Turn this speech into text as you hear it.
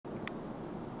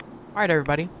Alright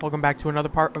everybody, welcome back to another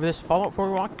part of this Fallout 4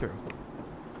 walkthrough.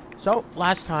 So,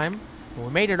 last time, we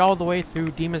made it all the way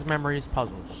through DiMa's Memories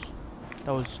puzzles.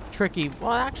 Those tricky,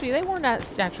 well actually they weren't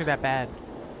actually that bad.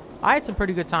 I had some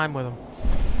pretty good time with them.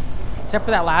 Except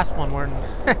for that last one when,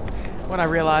 when I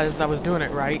realized I was doing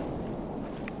it right.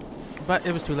 But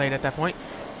it was too late at that point.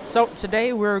 So,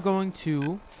 today we're going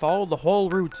to follow the whole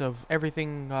route of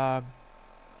everything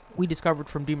we discovered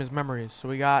from DiMa's Memories. So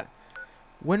we got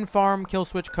wind farm, kill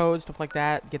switch codes, stuff like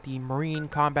that. Get the marine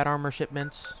combat armor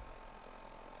shipments.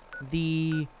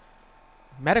 The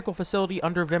medical facility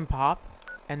under Vimpop.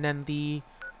 And then the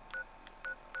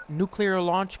nuclear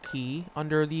launch key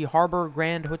under the Harbor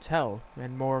Grand Hotel.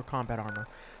 And more combat armor.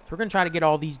 So we're going to try to get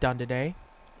all these done today.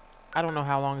 I don't know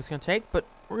how long it's going to take, but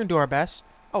we're going to do our best.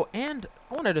 Oh, and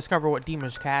I want to discover what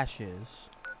DiMa's cache is.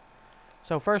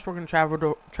 So first we're going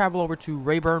to travel over to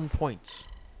Rayburn Point.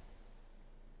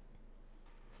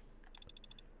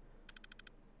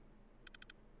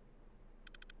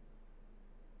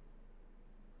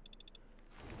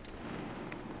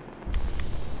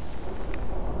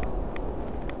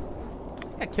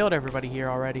 I killed everybody here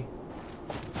already.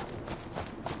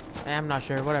 I'm not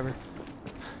sure, whatever.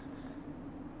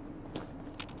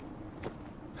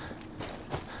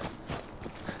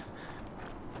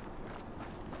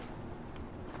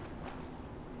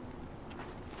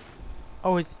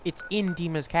 Oh, it's in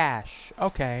DiMa's cache.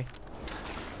 Okay.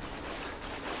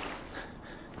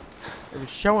 It was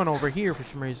showing over here for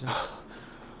some reason.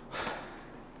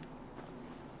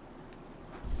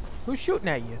 Who's shooting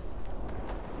at you?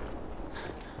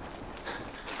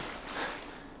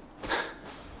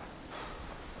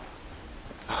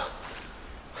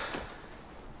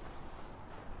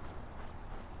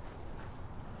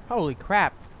 Holy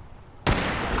crap.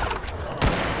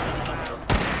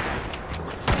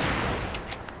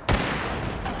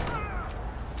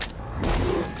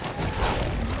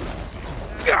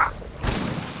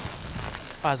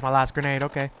 Oh, that's my last grenade,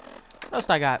 okay. What else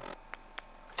I got?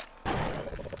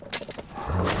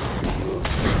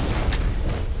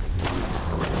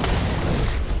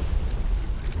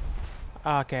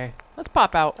 Okay, let's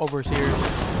pop out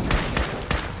overseers.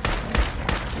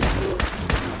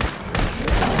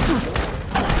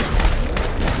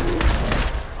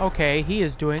 Okay, he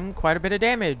is doing quite a bit of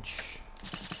damage.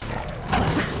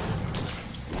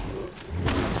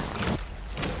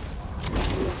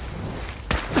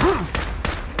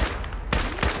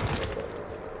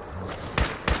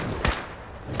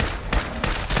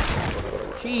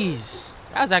 Jeez,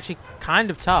 that was actually kind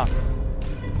of tough.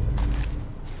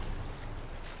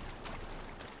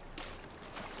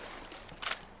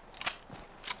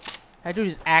 That dude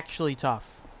is actually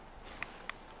tough.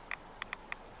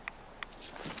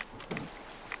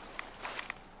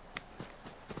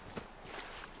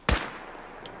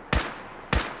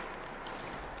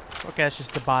 Okay, that's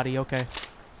just the body, okay.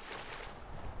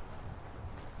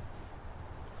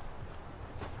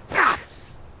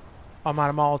 I'm out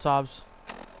of Molotovs.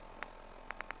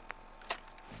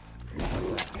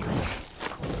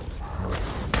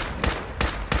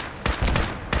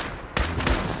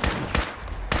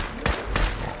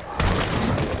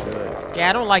 Yeah,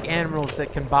 I don't like animals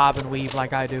that can bob and weave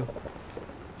like I do.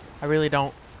 I really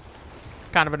don't.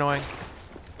 It's kind of annoying.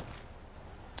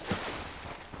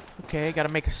 Okay, gotta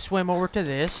make a swim over to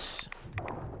this.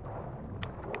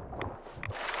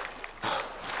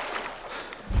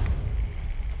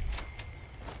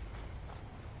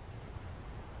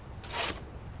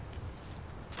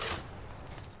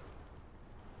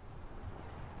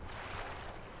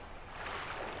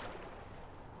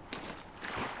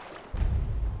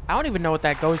 I don't even know what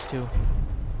that goes to.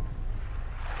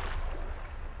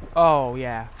 Oh,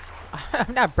 yeah.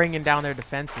 I'm not bringing down their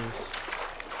defenses.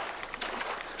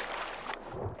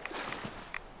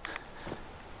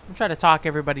 I'm trying to talk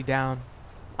everybody down.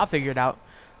 I'll figure it out.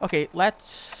 Okay,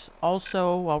 let's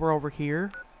also, while we're over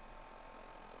here.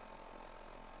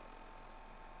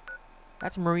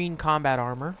 That's marine combat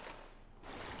armor.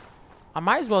 I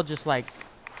might as well just, like,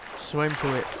 swim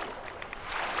to it.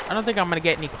 I don't think I'm going to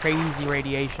get any crazy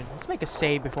radiation. Let's make a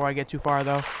save before I get too far,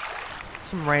 though.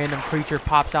 Some random creature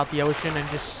pops out the ocean and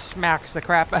just smacks the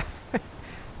crap out.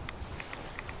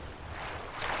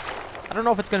 I don't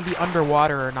know if it's going to be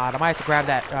underwater or not. I might have to grab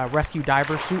that rescue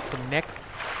diver suit from Nick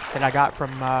that I got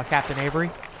from Captain Avery.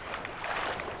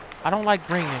 I don't like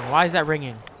ringing. Why is that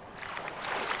ringing?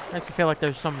 Makes me feel like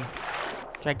there's some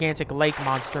gigantic lake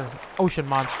monster, ocean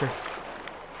monster.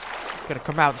 Gonna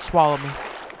come out and swallow me.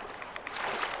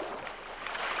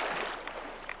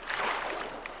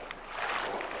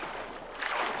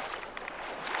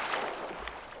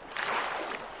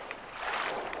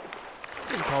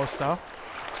 Pretty close though.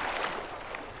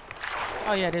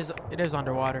 Oh yeah, it is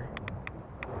underwater.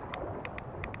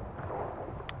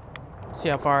 See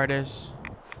how far it is.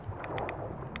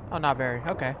 Oh, not very.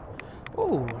 Okay.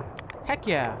 Ooh, heck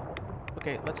yeah.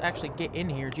 Okay, let's actually get in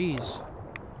here. Jeez.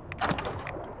 I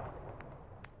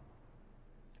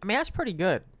mean, that's pretty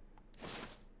good.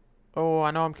 Oh,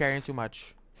 I know I'm carrying too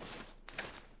much.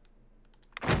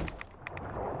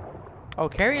 Oh,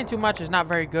 carrying too much is not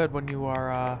very good when you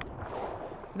are,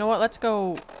 You know what? Let's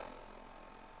go...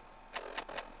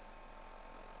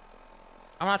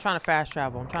 I'm not trying to fast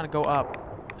travel. I'm trying to go up.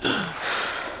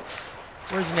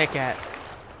 Where's Nick at?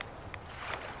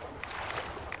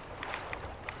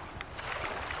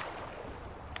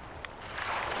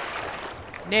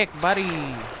 Nick,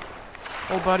 buddy.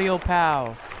 Oh, buddy, old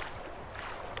pal.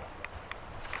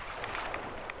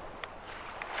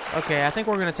 Okay, I think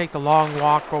we're gonna take the long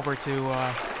walk over to,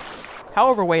 how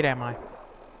overweight am I?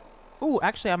 Ooh,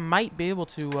 actually, I might be able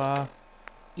to,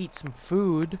 eat some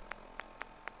food.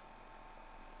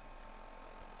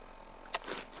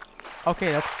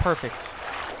 Okay, that's perfect.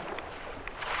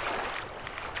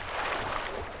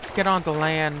 Let's get on the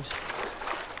land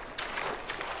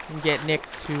and get Nick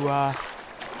to,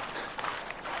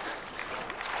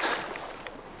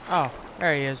 Oh,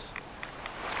 there he is.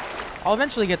 I'll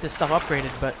eventually get this stuff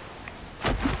upgraded, but...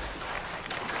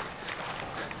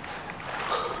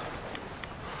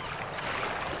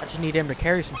 I just need him to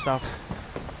carry some stuff.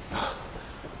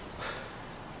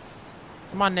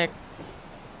 Come on, Nick.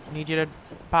 I need you to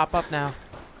pop up now.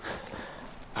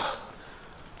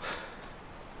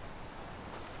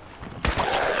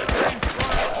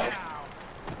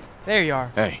 There you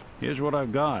are. Hey, here's what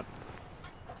I've got.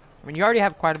 I mean, you already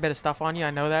have quite a bit of stuff on you,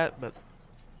 I know that, but...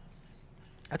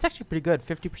 That's actually pretty good.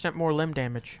 50% more limb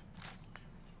damage.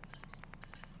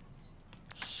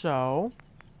 So...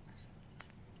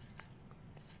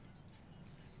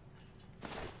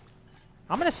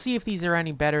 I'm gonna see if these are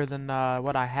any better than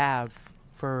what I have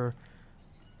for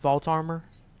vault armor.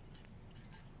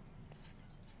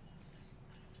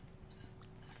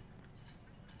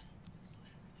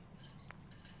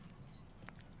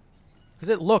 Because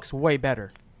it looks way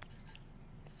better.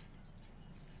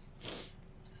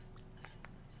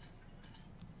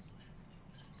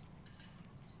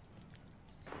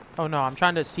 Oh no, I'm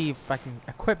trying to see if I can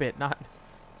equip it, not...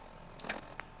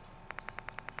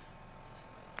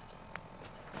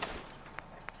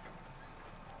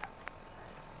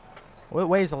 Well, it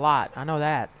weighs a lot, I know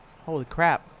that. Holy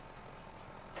crap.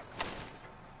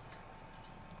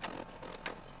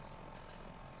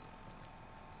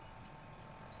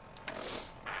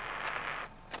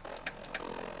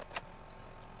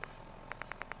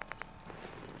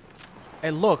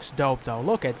 It looks dope though,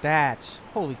 look at that.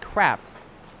 Holy crap.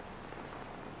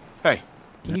 Hey.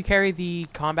 Can you carry the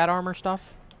combat armor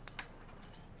stuff?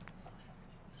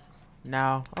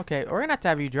 No. Okay, we're gonna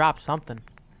have you drop something.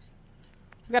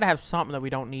 We gotta have something that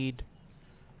we don't need.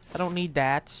 I don't need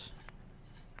that.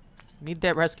 Need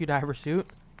that rescue diver suit.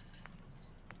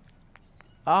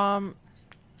 You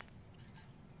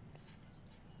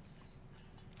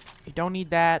don't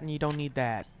need that, and you don't need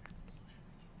that.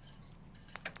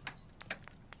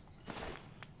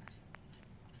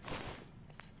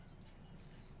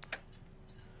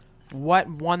 What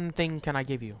one thing can I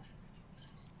give you?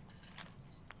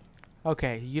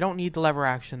 Okay, you don't need the lever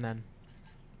action then.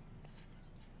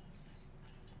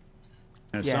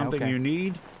 There's Yeah, something okay. you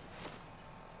need?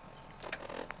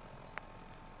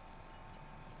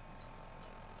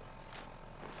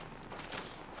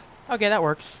 Okay, that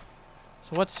works.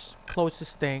 So what's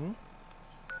closest thing?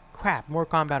 Crap, more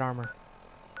combat armor.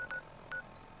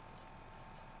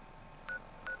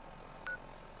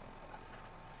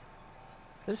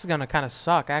 This is gonna kind of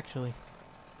suck, actually.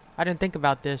 I didn't think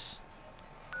about this.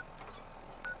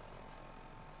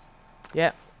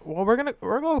 Yeah, well, we're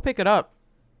gonna pick it up.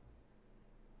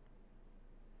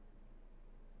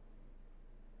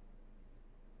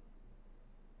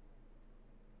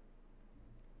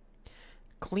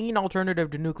 Clean alternative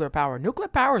to nuclear power. Nuclear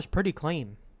power is pretty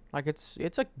clean. Like it's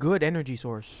a good energy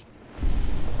source.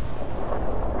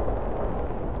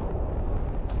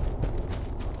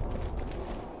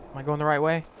 Am I going the right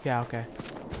way? Yeah, okay.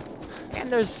 And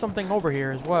there's something over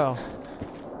here as well.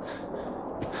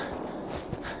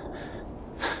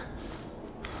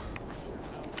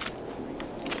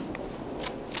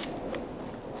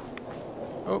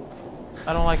 Oh,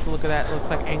 I don't like the look of that. It looks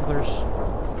like anglers.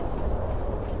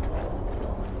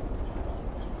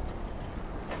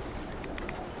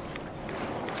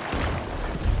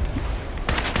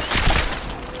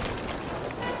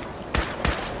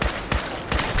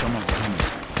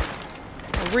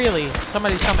 Really?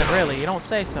 Somebody's coming, really? You don't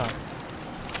say so.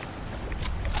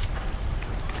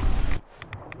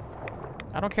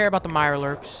 I don't care about the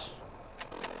Mirelurks.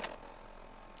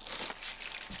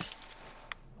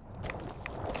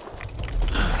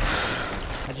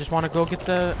 I just want to go get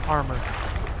the armor.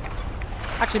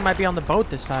 Actually, might be on the boat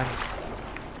this time.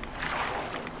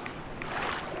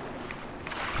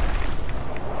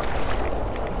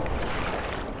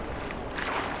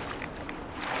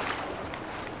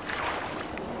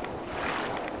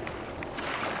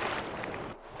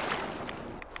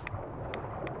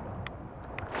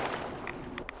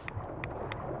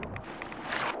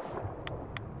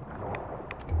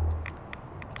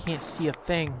 Can't see a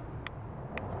thing.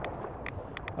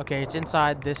 Okay, it's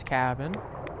inside this cabin.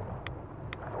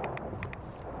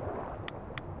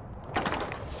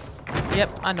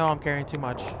 Yep, I know I'm carrying too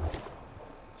much.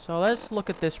 So let's look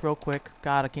at this real quick.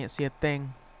 God, I can't see a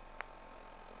thing.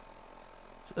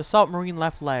 Assault Marine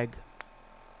left leg.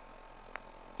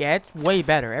 Yeah, it's way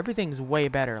better. Everything's way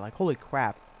better. Like, holy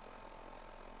crap.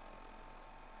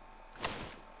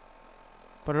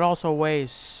 But it also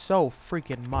weighs so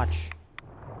freaking much.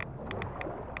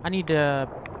 I need to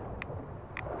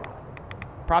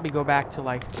probably go back to,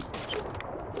 like, to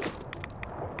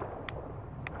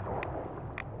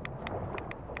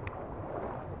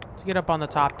get up on the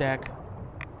top deck.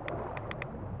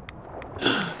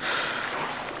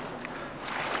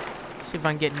 See if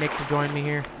I can get Nick to join me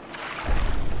here.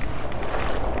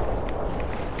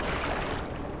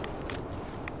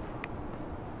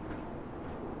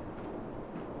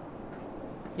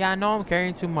 Yeah, I know I'm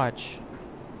carrying too much.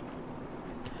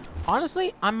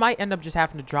 Honestly, I might end up just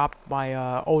having to drop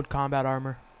my old combat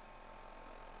armor.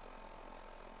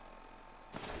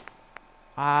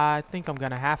 I think I'm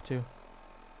gonna have to.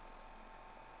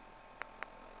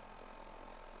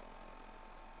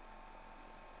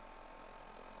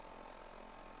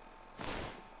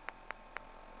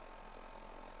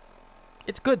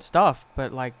 It's good stuff,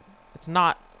 but like, it's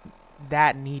not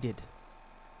that needed.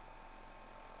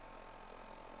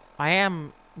 I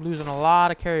am losing a lot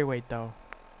of carry weight though.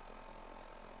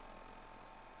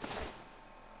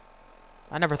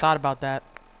 I never thought about that.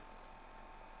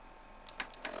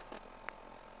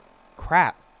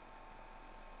 Crap.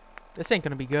 This ain't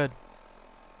gonna be good.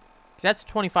 'Cause that's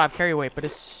 25 carry weight, but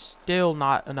it's still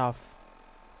not enough.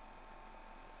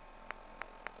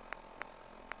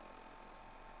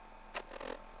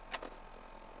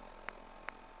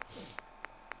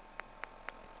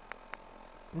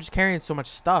 I'm just carrying so much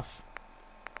stuff.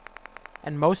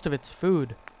 And most of it's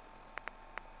food.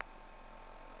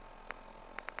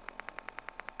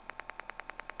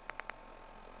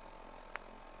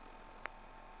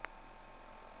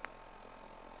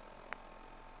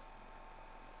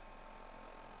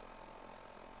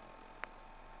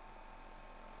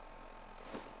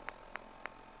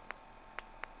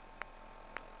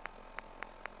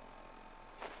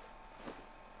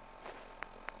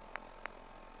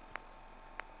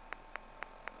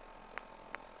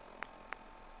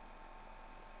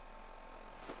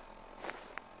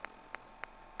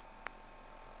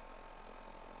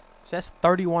 So that's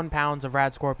 31 pounds of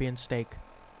rad scorpion steak.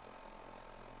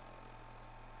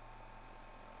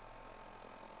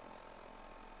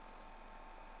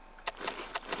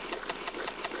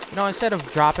 You know, instead of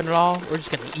dropping it all, we're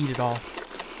just gonna eat it all.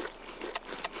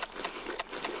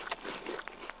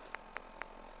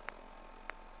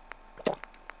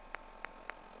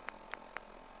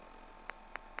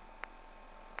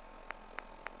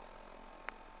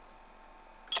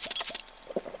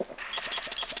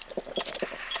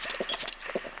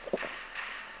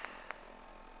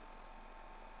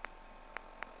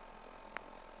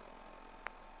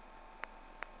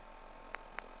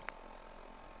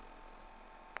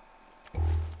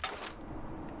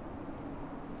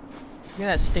 Give me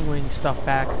that stingwing stuff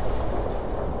back.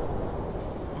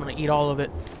 I'm gonna eat all of it.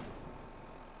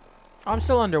 Oh, I'm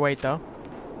still underweight though.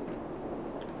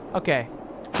 Okay.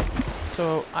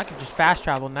 So I can just fast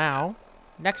travel now.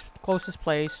 Next closest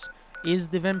place is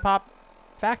the Vinpop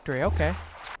factory. Okay.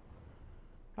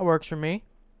 That works for me.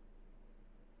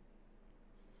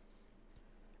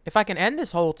 If I can end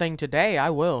this whole thing today,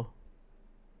 I will.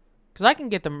 Because I can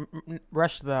get the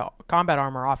rest of the combat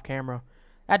armor off camera.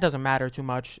 That doesn't matter too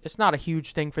much. It's not a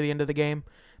huge thing for the end of the game.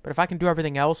 But if I can do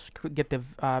everything else, get the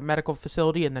medical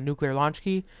facility and the nuclear launch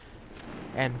key,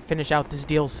 and finish out this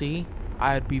DLC,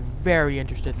 I'd be very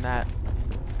interested in that.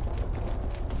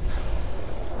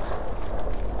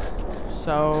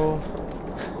 So...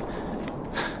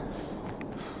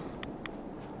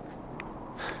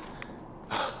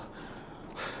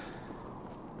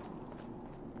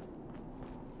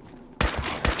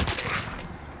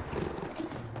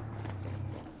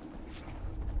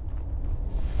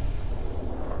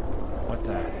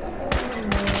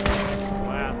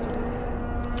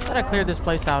 Thought I cleared this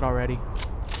place out already.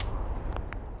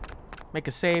 Make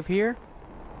a save here.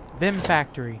 Vim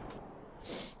factory.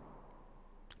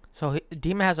 So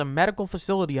DiMA has a medical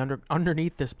facility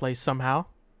underneath this place somehow.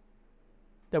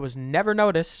 That was never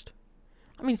noticed.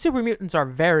 I mean, super mutants are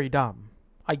very dumb.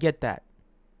 I get that.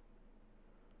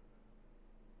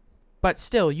 But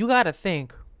still, you gotta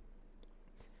think.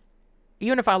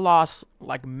 Even if I lost,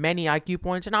 like, many IQ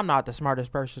points, and I'm not the smartest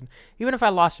person, even if I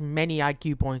lost many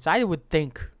IQ points, I would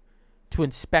think to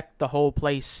inspect the whole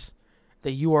place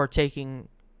that you are taking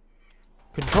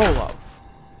control of.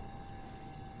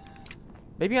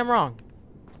 Maybe I'm wrong.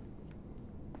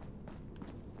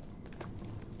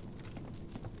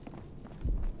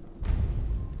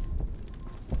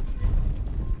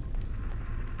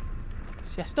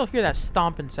 See, I still hear that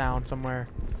stomping sound somewhere.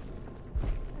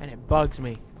 And it bugs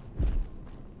me.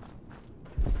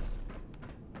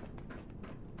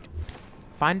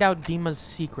 Find out DiMA's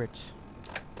secret.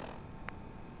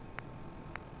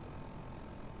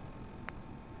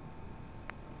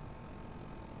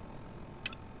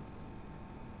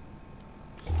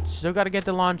 Still gotta get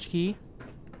the launch key.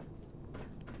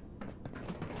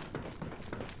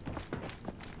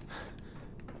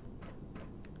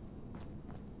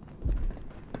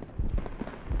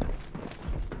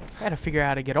 I gotta figure out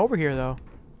how to get over here, though.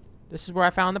 This is where I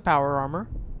found the power armor.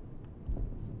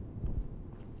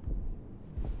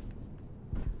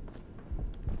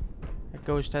 It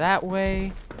goes to that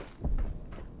way.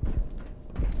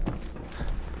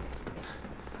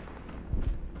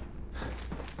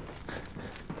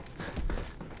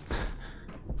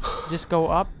 Just go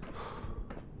up.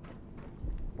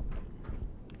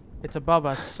 It's above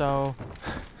us, so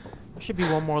there should be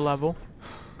one more level.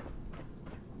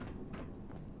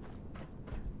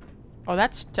 Oh,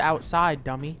 that's to outside,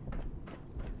 dummy.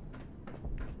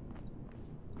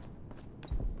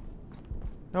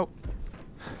 Nope.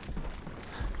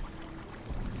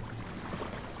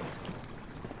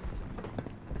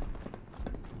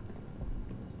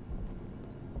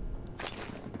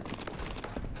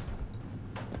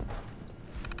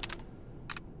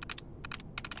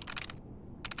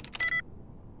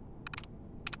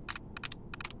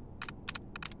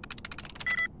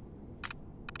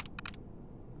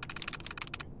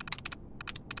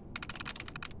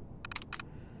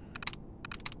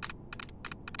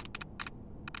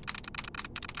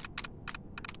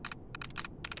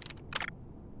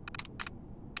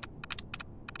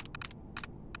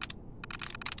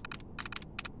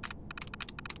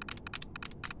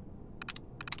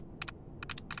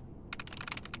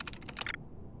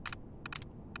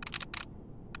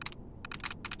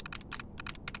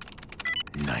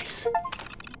 Nice.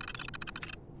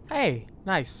 Hey,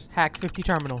 nice. Hack 50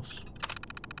 terminals.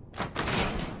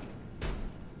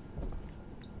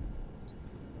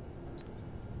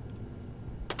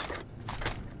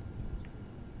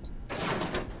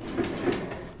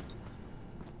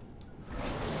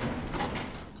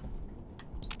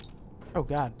 Oh,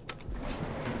 God.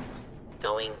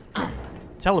 Going.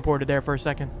 Teleported there for a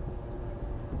second.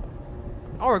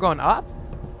 Oh, we're going up?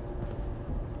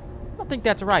 I don't think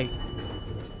that's right.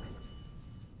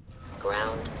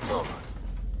 Ground floor.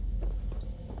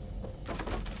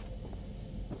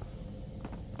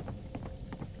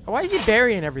 Why is he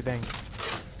burying everything?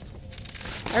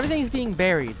 Everything's being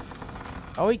buried.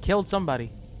 Oh, he killed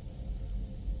somebody.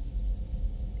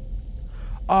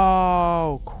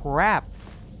 Oh, crap.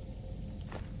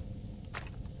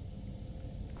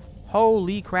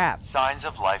 Holy crap. Signs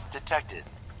of life detected.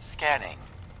 Scanning.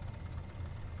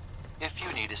 If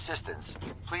you need assistance,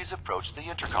 please approach the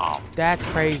intercom. That's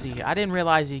crazy. I didn't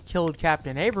realize he killed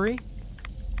Captain Avery.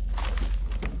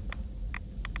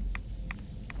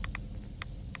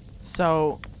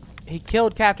 So, he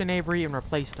killed Captain Avery and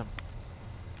replaced him.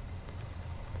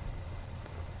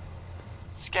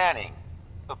 Scanning.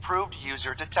 Approved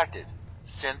user detected.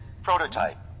 Synth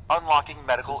prototype. Unlocking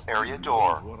medical area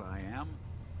door. What I am?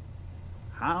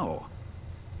 How?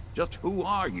 Just who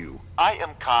are you? I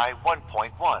am Kai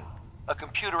 1.1, a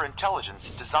computer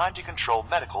intelligence designed to control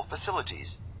medical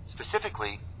facilities,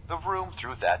 specifically the room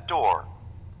through that door.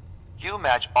 You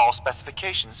match all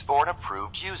specifications for an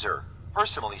approved user.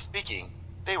 Personally speaking,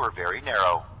 they were very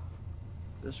narrow.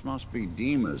 This must be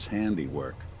DiMA's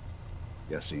handiwork.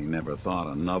 Guess he never thought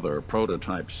another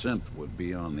prototype synth would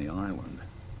be on the island.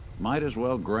 Might as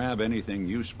well grab anything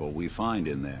useful we find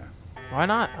in there. Why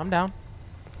not? I'm down.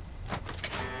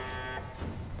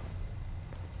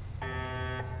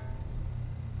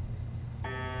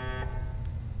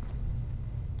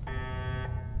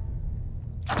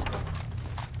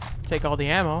 Take all the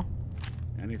ammo.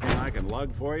 Anything I can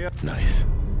lug for you? Nice.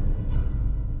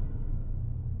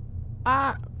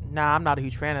 Nah, I'm not a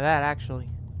huge fan of that, actually.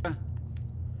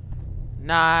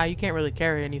 Nah, you can't really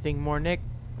carry anything more, Nick.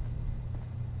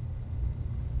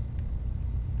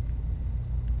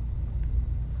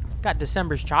 Got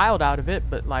December's Child out of it,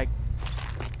 but, like,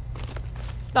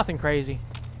 it's nothing crazy.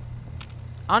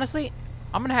 Honestly,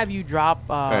 I'm gonna have you drop,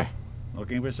 Hey,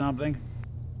 looking for something?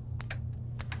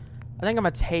 I think I'm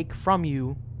gonna take from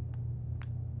you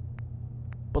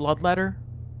Bloodletter.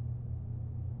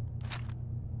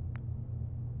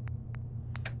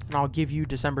 And I'll give you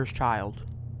December's Child.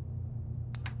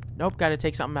 Nope, gotta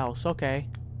take something else. Okay.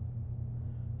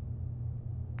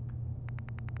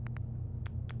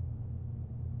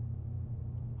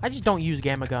 I just don't use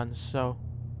gamma guns, so...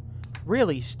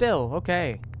 Really? Still?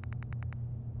 Okay.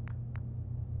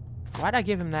 Why'd I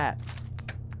give him that?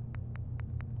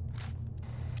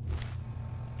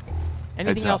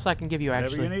 Anything else I can give you,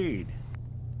 actually? Whatever you need.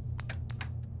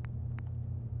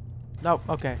 Nope,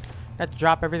 okay. Let's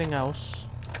drop everything else.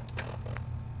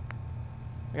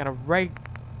 I got a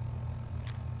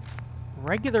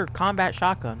regular combat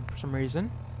shotgun for some reason.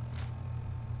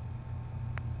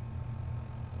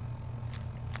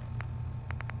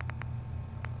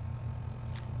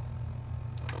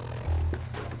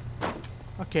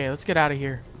 Okay, let's get out of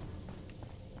here.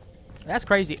 That's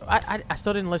crazy. I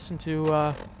still didn't listen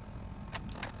to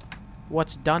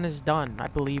What's Done is Done. I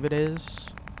believe it is.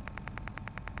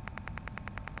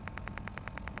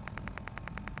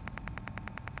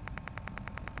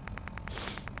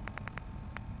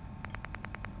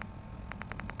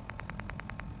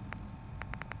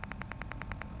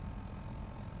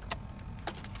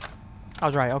 I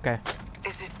was right, okay.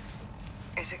 Is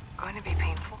it going to be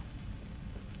painful?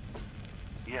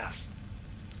 Yes.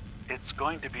 It's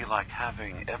going to be like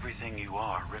having everything you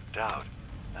are ripped out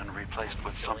and replaced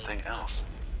with something else.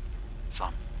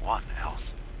 Someone else.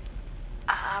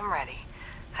 I'm ready.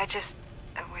 I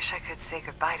wish I could say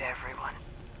goodbye to everyone.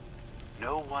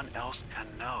 No one else can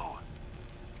know.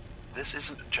 This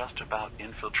isn't just about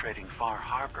infiltrating Far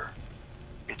Harbor.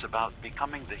 It's about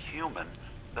becoming the human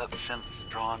that synths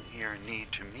drawn here need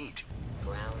to meet.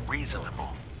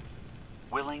 Reasonable.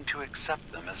 Willing to accept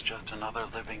them as just another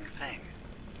living thing.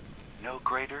 No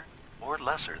greater or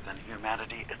lesser than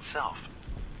humanity itself.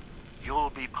 You'll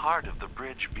be part of the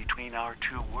bridge between our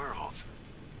two worlds.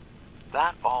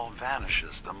 That all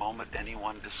vanishes the moment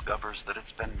anyone discovers that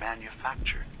it's been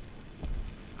manufactured.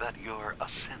 That you're a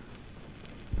synth.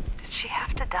 Did she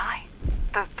have to die?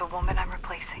 The woman I'm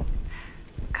replacing?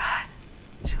 God,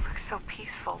 she looks so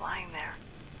peaceful lying there.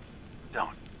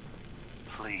 Don't.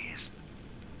 Please.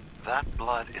 That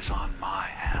blood is on my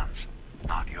hands,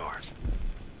 not yours.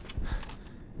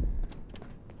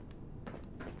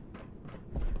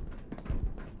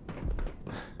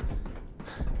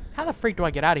 How the freak do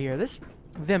I get out of here? This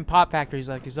Vim Pop Factory is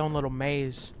like his own little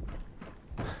maze.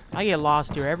 I get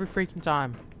lost here every freaking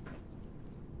time.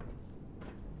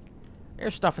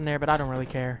 There's stuff in there, but I don't really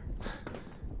care.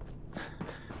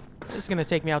 This is gonna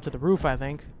take me out to the roof, I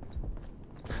think.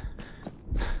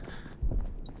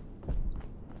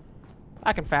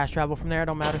 I can fast travel from there, it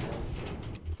don't matter.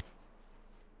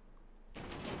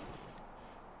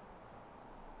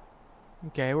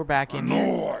 Okay, we're back in here.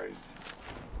 Noise.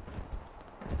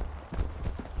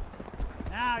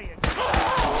 Now you.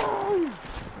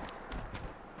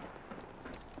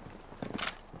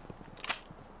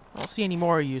 I don't see any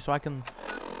more of you, so I can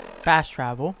fast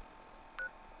travel.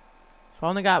 So I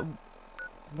only got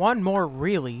one more,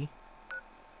 really,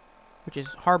 which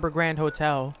is Harbor Grand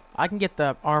Hotel. I can get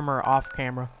the armor off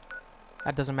camera.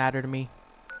 That doesn't matter to me.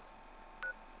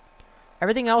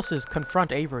 Everything else is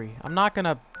Confront Avery. I'm not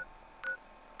gonna...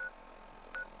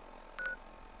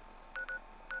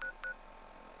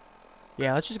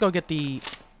 Yeah, let's just go get the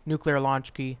nuclear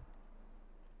launch key.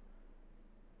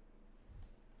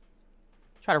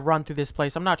 Try to run through this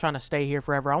place. I'm not trying to stay here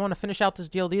forever. I want to finish out this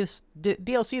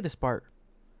DLC this part.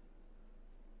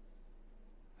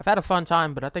 I've had a fun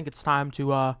time, but I think it's time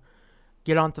to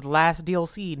get on to the last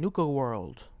DLC, Nuka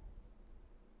World.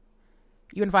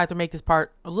 Even if I have to make this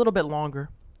part a little bit longer,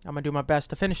 I'm going to do my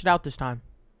best to finish it out this time.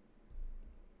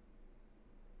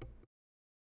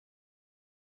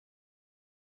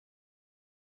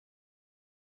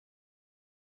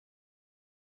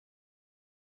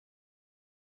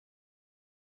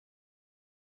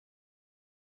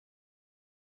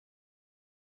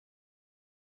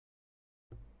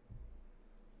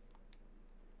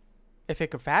 If it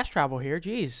could fast travel here,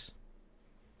 jeez.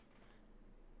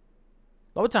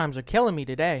 Load times are killing me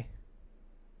today.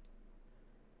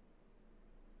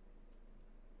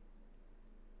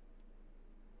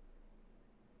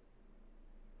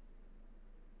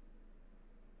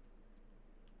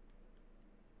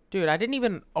 Dude, I didn't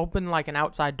even open like an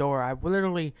outside door. I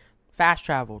literally fast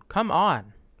traveled. Come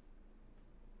on.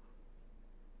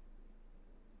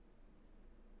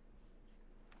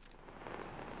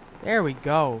 There we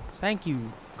go. Thank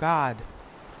you, God.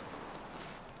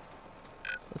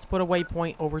 Let's put a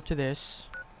waypoint over to this,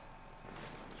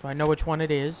 so I know which one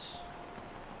it is.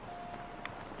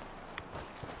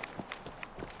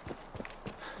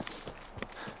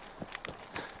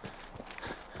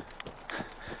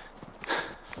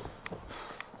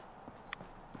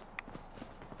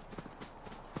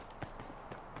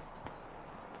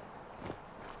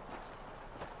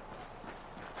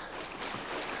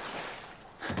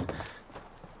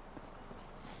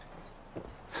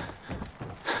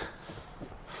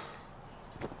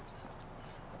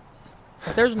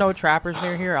 If there's no trappers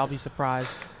near here, I'll be surprised.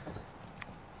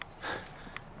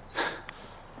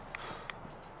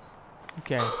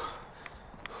 Okay.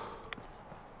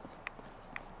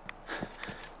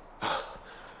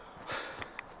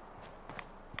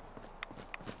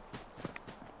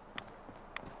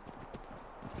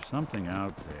 There's something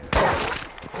out there.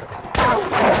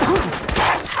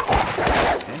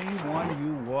 Anyone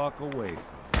you walk away from.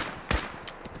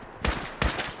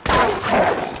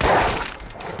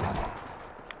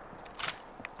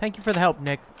 Thank you for the help,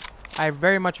 Nick. I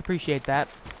very much appreciate that.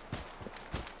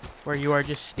 Where you are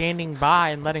just standing by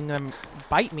and letting them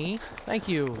bite me. Thank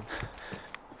you.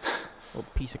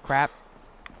 Little piece of crap.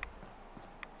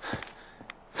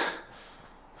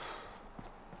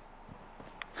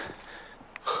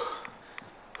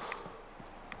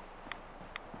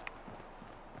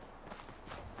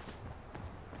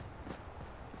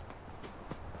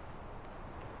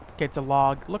 It's a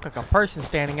log. Looked like a person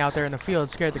standing out there in the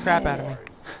field. Scared the crap out of me.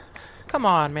 Come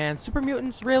on, man. Super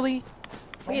mutants, really?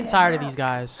 I'm getting tired of these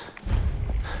guys.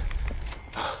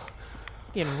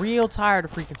 Getting real tired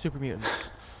of freaking super mutants.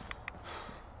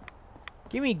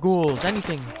 Give me ghouls,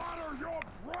 anything. I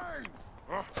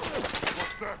don't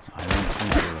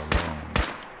think you're alone.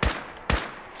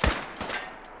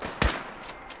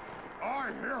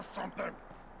 I hear something.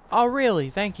 Oh, really?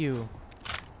 Thank you.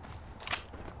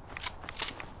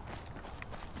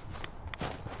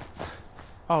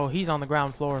 Oh, he's on the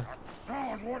ground floor.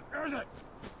 Sound, what is it?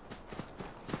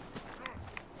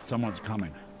 Someone's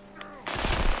coming.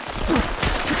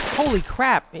 Holy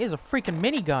crap, it is a freaking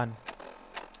minigun.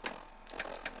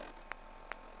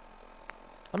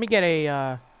 Let me get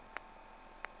a,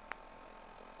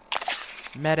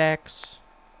 Med-X.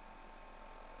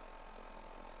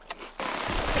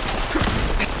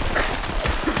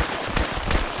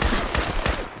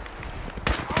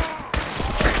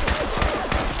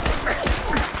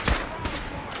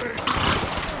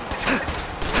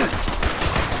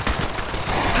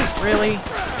 Really?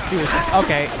 Dude,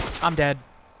 okay, I'm dead.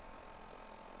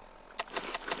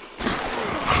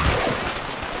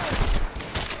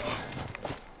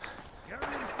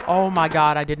 Oh my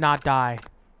God, I did not die.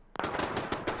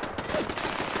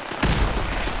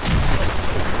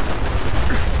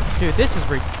 Dude, this is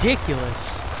ridiculous.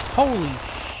 Holy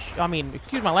I mean,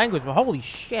 excuse my language, but holy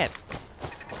shit.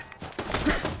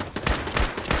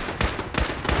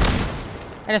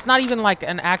 And it's not even like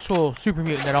an actual super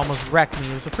mutant that almost wrecked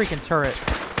me. It was a freaking turret.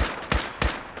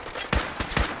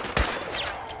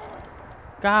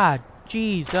 God,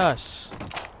 Jesus.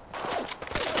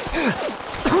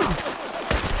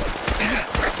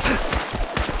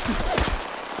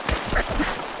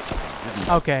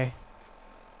 Okay.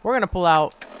 We're gonna pull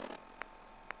out.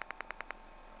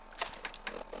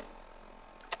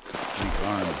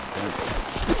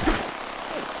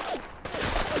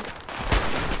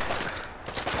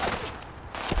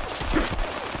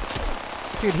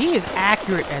 Dude, he is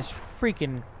accurate as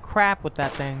freaking crap with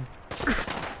that thing.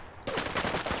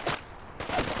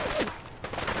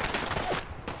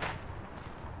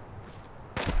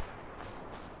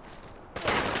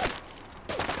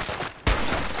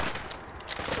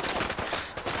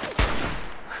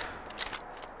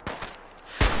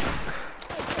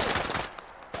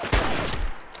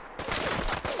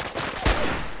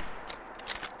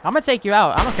 I'm gonna take you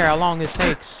out. I don't care how long this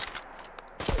takes.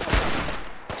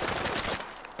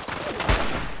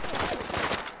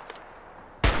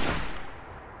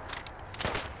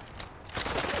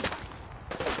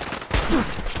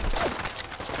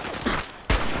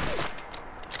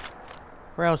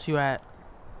 Where else you at?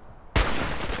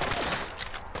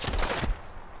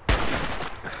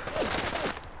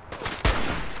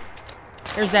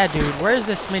 There's that dude. Where's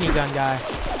this minigun guy?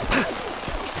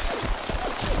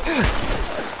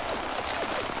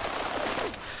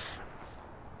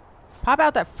 Pop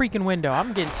out that freaking window.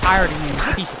 I'm getting tired of you,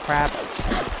 you piece of crap.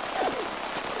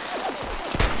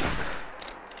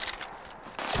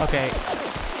 Okay.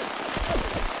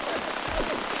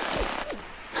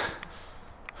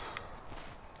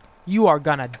 You are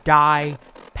gonna die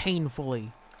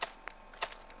painfully.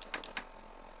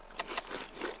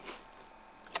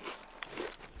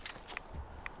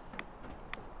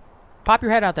 Pop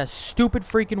your head out that stupid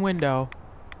freaking window.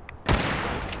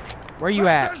 Where you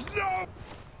at? No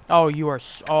Oh, you are.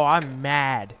 Oh, I'm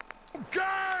mad.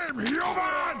 game,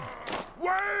 human! We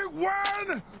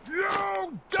win,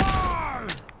 you die!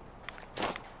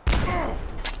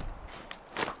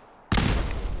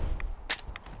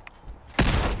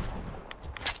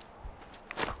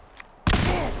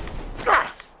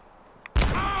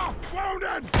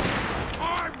 Wounded!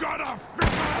 I'm gonna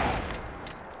fix.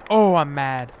 Oh, I'm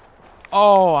mad.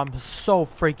 Oh, I'm so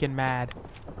freaking mad.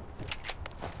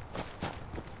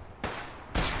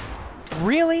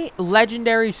 Really?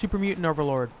 Legendary Super Mutant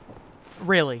Overlord.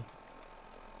 Really?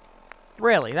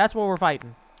 Really? That's what we're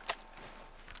fighting.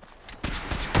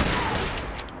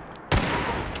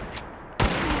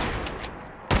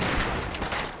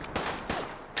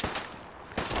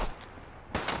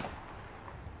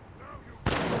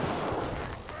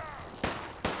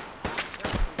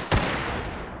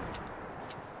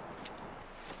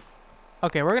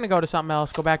 Okay, we're gonna go to something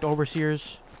else. Go back to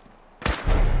Overseers.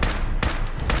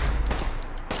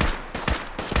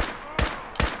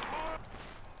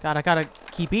 God, I gotta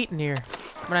keep eating here.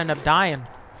 I'm gonna end up dying.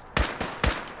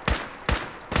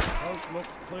 Coast looks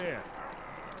clear.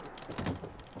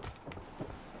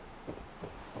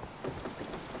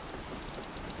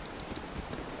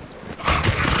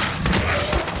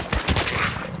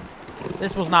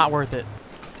 This was not worth it.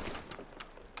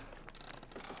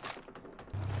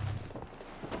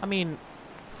 I mean,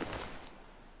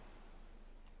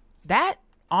 that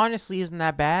honestly isn't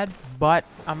that bad, but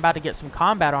I'm about to get some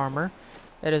combat armor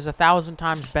that is 1,000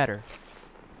 times better.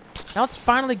 Now let's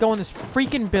finally go in this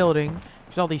freaking building.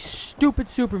 There's all these stupid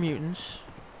super mutants.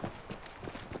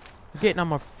 Getting on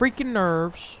my freaking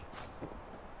nerves.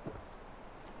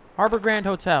 Harbor Grand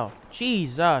Hotel.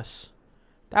 Jesus.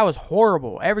 That was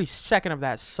horrible. Every second of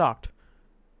that sucked.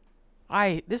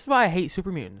 This is why I hate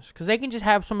super mutants. Because they can just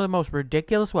have some of the most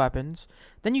ridiculous weapons.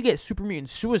 Then you get super mutant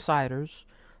suiciders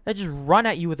that just run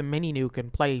at you with a mini nuke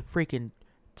and play freaking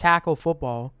tackle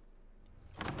football.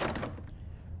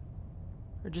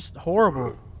 They're just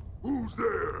horrible. Who's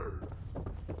there?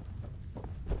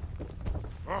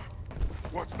 Huh?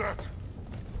 What's that?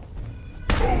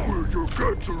 Over your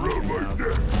guts around my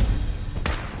neck.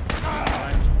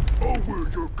 Over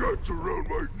your guts around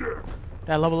my neck. Did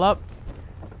I level up?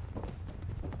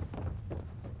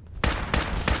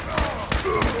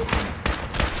 The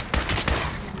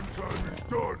time is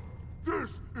done.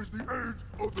 This is the age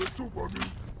of the super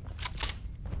mutant.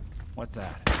 What's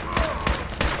that?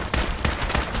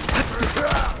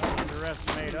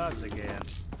 Underestimate us again.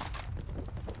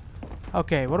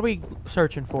 Okay, what are we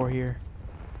searching for here?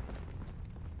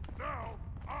 Now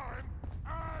I'm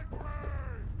angry.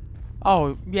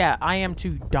 Oh, yeah, I am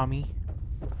too, dummy.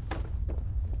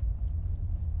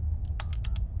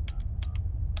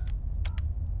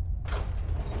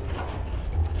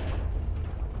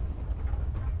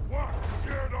 What?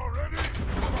 Scared already?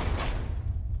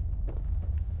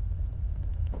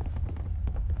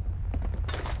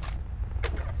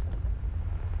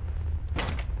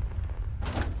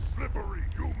 Slippery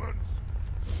humans.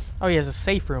 Oh, he has a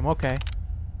safe room, okay.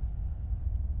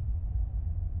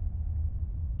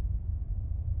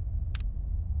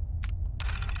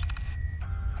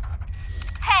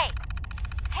 Hey!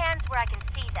 Hands where I can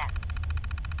see them.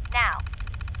 Now,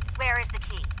 where is the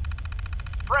key?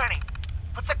 Franny,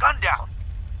 put the gun down.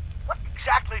 What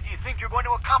exactly do you think you're going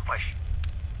to accomplish?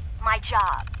 My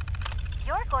job.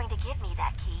 You're going to give me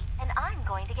that key, and I'm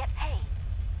going to get paid.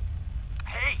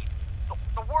 Hey,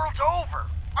 the world's over.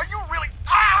 Are you really...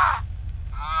 Ah!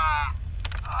 Ah!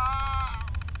 Ah!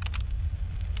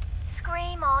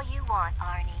 Scream all you want,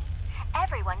 Arnie.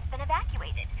 Everyone's been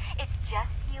evacuated. It's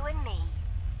just you and me.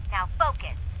 Now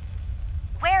focus.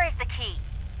 Where is the key?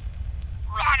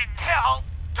 Rot in hell!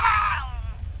 Ah!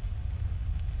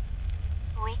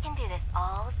 We can do this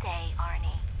all day,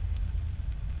 Arnie.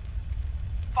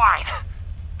 Fine.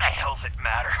 The hell's it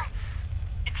matter?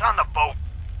 It's on the boat.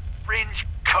 Fringe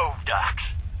Cove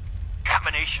docks.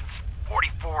 Combinations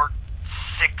 44,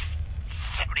 6,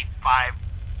 75,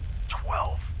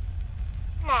 12.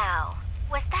 Now,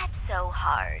 was that so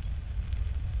hard?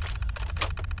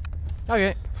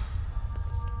 Okay.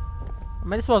 I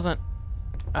mean, this wasn't...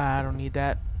 I don't need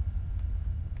that.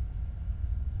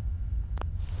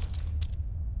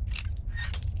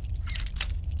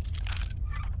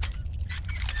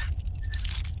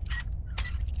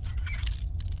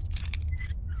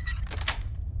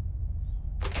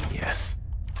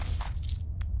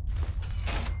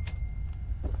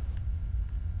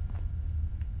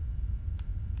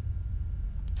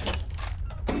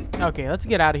 Okay, let's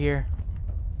get out of here.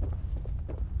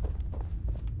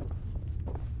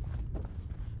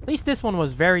 At least this one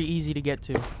was very easy to get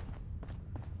to.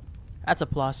 That's a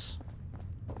plus.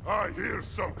 I hear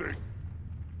something.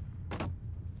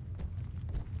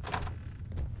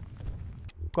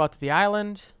 Go out to the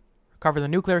island, recover the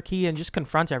nuclear key, and just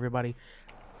confront everybody.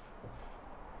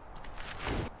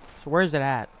 So where's it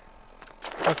at?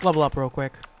 Let's level up real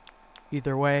quick.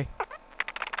 Either way.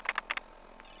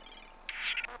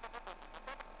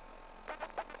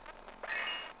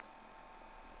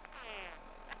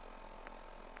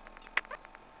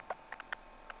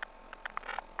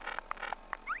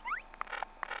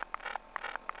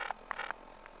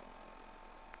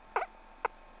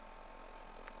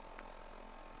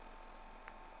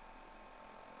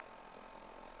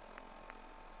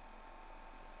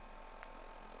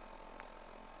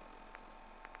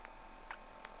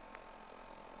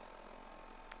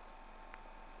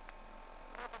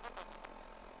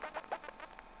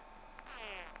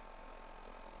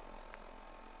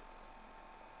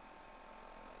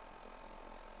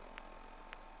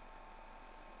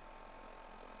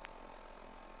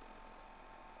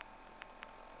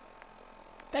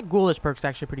 That ghoulish perk's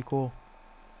actually pretty cool.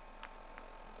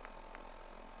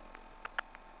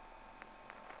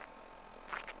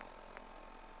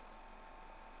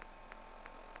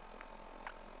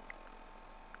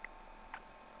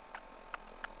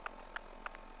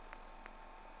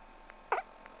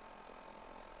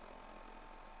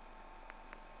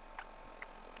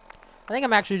 I think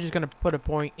I'm actually just going to put a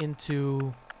point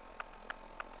into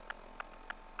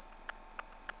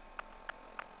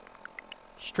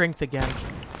strength again.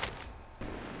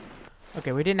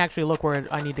 Okay, we didn't actually look where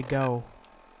I need to go.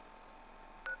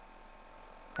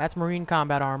 That's marine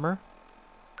combat armor.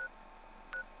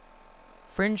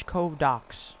 Fringe Cove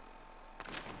docks.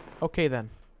 Okay then.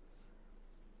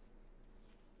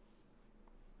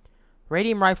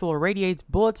 Radium rifle irradiates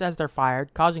bullets as they're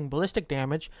fired, causing ballistic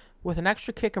damage with an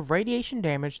extra kick of radiation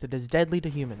damage that is deadly to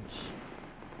humans.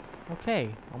 Okay,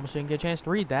 almost didn't get a chance to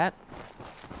read that.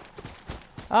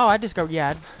 Oh, I discovered,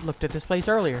 yeah, I looked at this place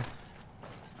earlier.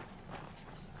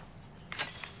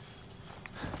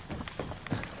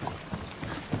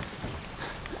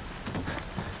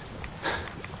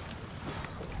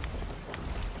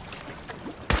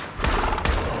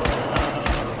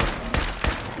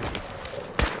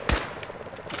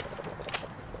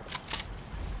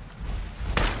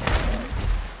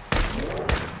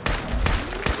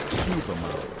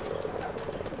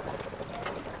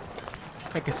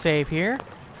 Make a save here.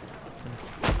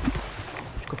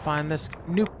 Let's go find this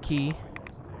nuke key.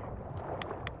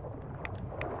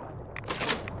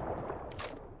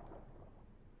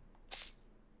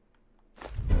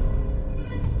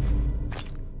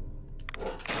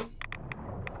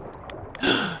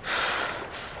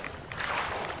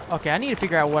 Okay, I need to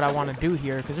figure out what I want to do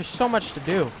here because there's so much to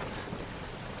do.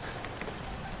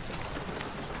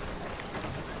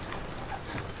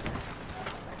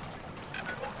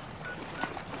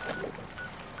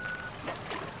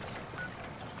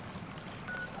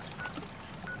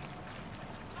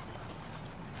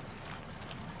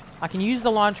 I can use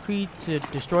the launch key to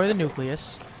destroy the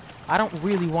nucleus. I don't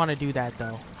really want to do that,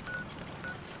 though.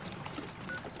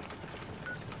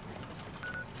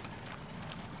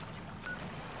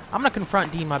 I'm going to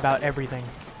confront DiMA about everything.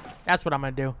 That's what I'm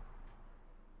going to do.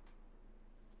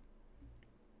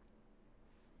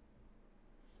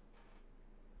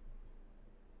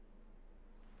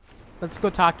 Let's go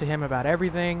talk to him about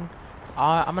everything.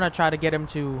 I'm going to try to get him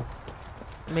to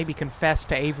maybe confess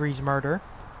to Avery's murder.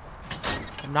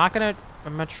 I'm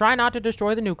gonna try not to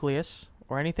destroy the nucleus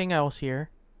or anything else here.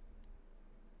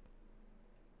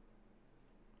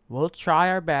 We'll try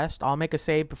our best. I'll make a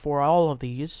save before all of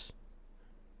these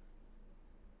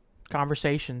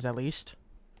conversations, at least.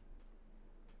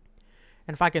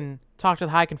 And if I can talk to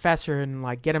the High Confessor and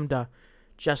like get him to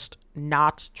just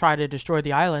not try to destroy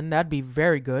the island, that'd be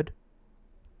very good.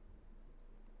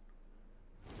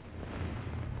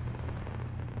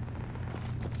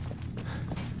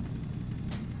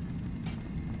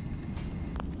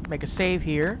 Make a save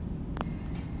here.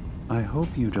 I hope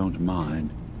you don't mind,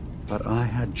 but I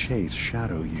had Chase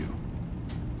shadow you.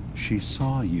 She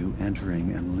saw you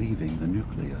entering and leaving the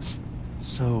nucleus.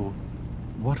 So,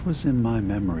 what was in my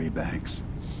memory banks?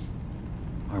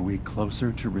 Are we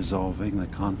closer to resolving the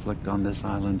conflict on this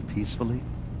island peacefully?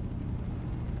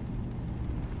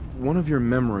 One of your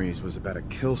memories was about a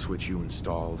kill switch you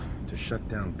installed to shut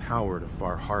down power to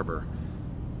Far Harbor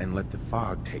and let the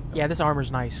fog take them. Yeah, this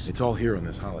armor's nice. It's all here on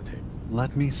this holotape.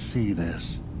 Let me see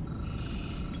this.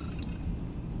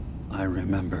 I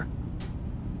remember.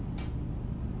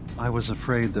 I was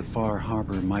afraid that Far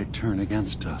Harbor might turn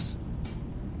against us.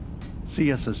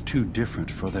 See us as too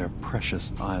different for their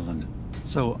precious island.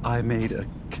 So I made a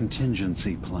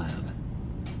contingency plan.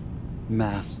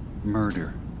 Mass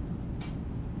murder.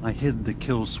 I hid the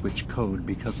kill switch code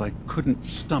because I couldn't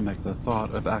stomach the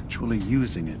thought of actually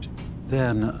using it.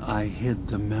 Then I hid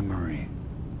the memory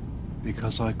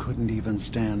because I couldn't even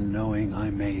stand knowing I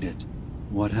made it.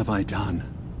 What have I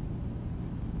done?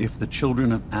 If the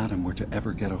children of Adam were to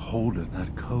ever get a hold of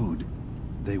that code,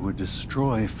 they would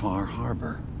destroy Far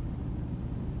Harbor.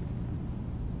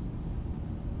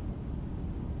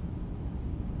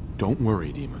 Don't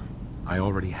worry, DiMA. I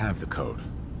already have the code.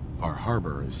 Far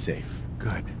Harbor is safe.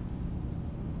 Good.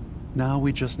 Now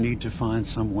we just need to find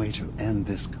some way to end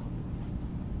this.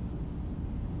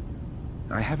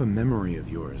 I have a memory of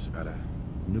yours about a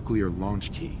nuclear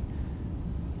launch key.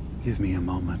 Give me a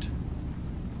moment.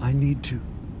 I need to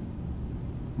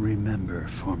remember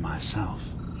for myself.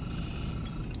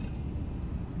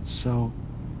 So,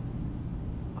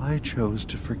 I chose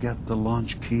to forget the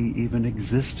launch key even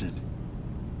existed.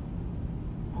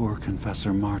 Poor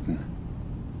Confessor Martin.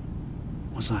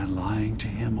 Was I lying to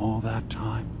him all that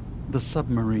time? The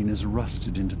submarine is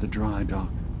rusted into the dry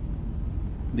dock.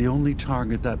 The only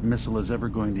target that missile is ever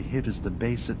going to hit is the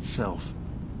base itself.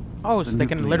 Oh, so they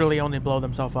can literally only blow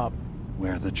themselves up.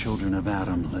 Where the children of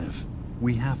Adam live.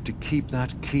 We have to keep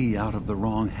that key out of the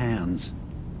wrong hands.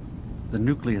 The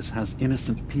nucleus has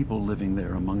innocent people living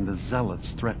there among the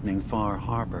zealots threatening Far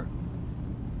Harbor.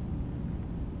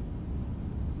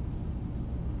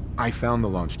 I found the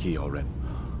launch key already.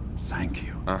 Thank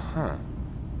you. Uh-huh.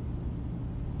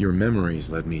 Your memories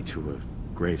led me to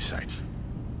a gravesite.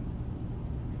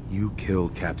 You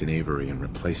killed Captain Avery and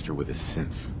replaced her with a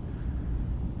synth.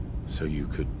 So you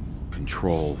could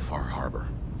control Far Harbor.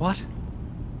 What?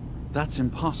 That's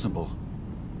impossible.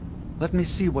 Let me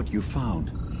see what you found.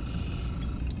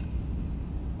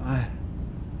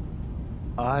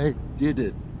 I did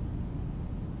it.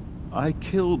 I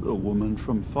killed a woman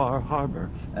from Far Harbor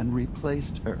and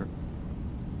replaced her.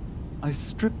 I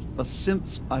stripped a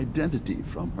synth's identity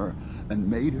from her and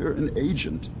made her an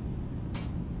agent.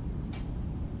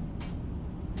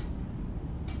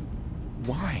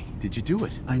 Why did you do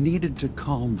it? I needed to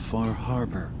calm Far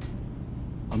Harbor.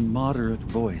 A moderate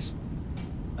voice.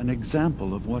 An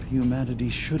example of what humanity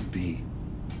should be.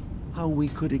 How we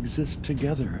could exist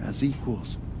together as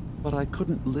equals. But I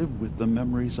couldn't live with the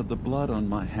memories of the blood on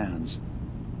my hands.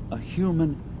 A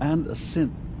human and a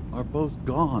synth are both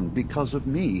gone because of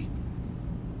me.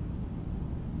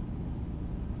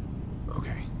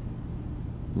 Okay.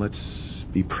 Let's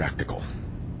be practical.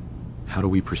 How do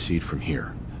we proceed from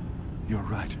here? You're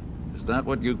right. Is that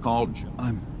what you called?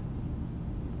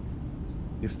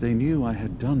 If they knew I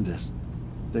had done this,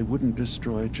 they wouldn't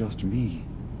destroy just me.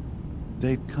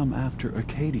 They'd come after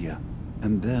Acadia,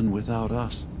 and then without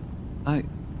us. I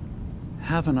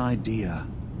have an idea.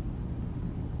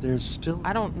 There's still...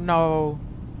 I don't know.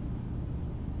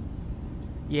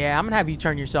 Yeah, I'm gonna have you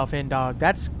turn yourself in, dog.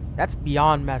 That's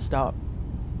beyond messed up.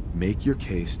 Make your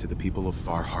case to the people of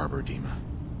Far Harbor, DiMA.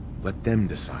 Let them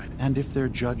decide. And if their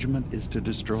judgment is to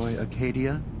destroy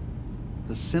Acadia,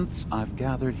 the synths I've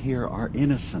gathered here are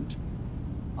innocent.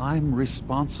 I'm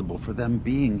responsible for them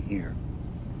being here.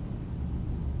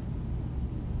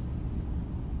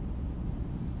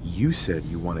 You said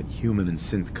you wanted human and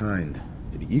synth kind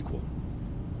to be equal.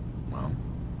 Well,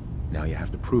 now you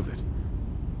have to prove it.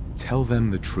 Tell them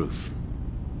the truth.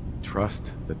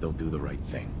 Trust that they'll do the right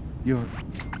thing. You're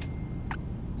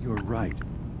right.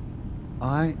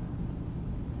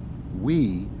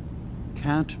 We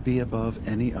can't be above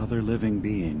any other living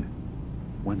being.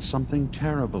 When something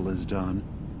terrible is done,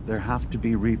 there have to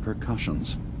be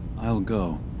repercussions. I'll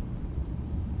go.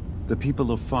 The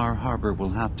people of Far Harbor will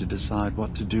have to decide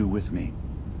what to do with me.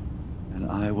 And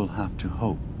I will have to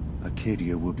hope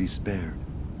Acadia will be spared.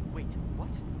 Wait, what?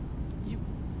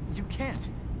 You can't.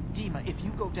 DiMA, if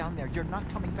you go down there, you're not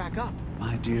coming back up.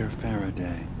 My dear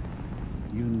Faraday,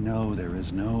 you know there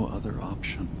is no other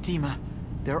option. DiMA,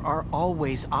 there are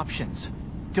always options.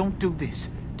 Don't do this.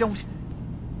 Don't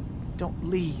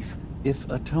leave. If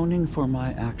atoning for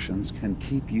my actions can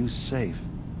keep you safe,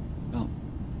 well,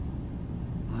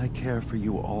 I care for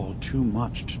you all too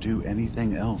much to do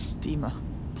anything else. DiMA,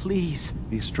 please.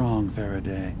 Be strong,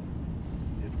 Faraday.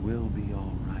 It will be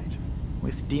all right.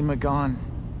 With DiMA gone,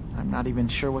 I'm not even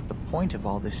sure what the point of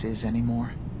all this is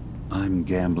anymore. I'm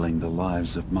gambling the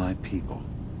lives of my people.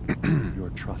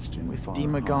 Your trust in With Far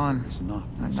DiMA Harbor gone, is not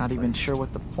I'm not even misplaced. sure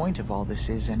what the point of all this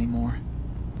is anymore.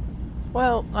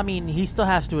 Well, I mean, he still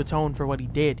has to atone for what he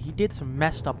did. He did some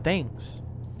messed up things.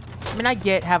 I mean, I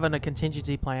get having a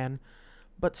contingency plan,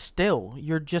 but still,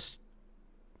 you're just...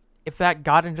 If that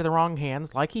got into the wrong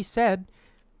hands, like he said,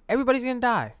 everybody's gonna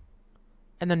die.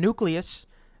 And the nucleus,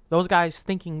 those guys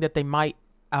thinking that they might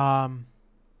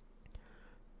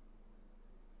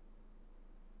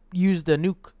use the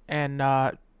nuke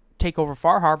and take over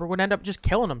Far Harbor would end up just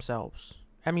killing themselves.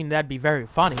 I mean, that'd be very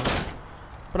funny,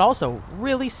 but also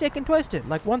really sick and twisted.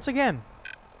 Like, once again,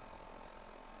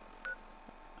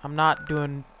 I'm not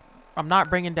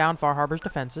bringing down Far Harbor's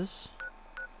defenses.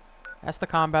 That's the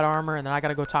combat armor, and then I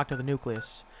gotta go talk to the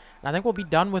nucleus. And I think we'll be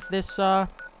done with this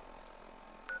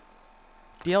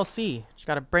DLC. Just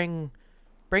gotta bring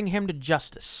him to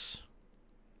justice.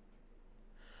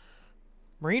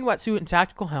 Marine wetsuit and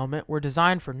tactical helmet were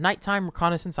designed for nighttime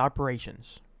reconnaissance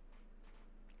operations.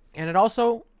 And it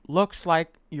also looks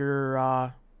like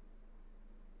your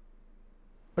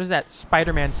what is that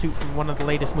Spider-Man suit from one of the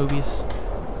latest movies?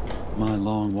 My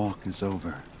long walk is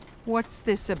over. What's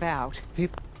this about?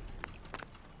 People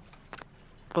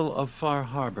of Far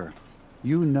Harbor,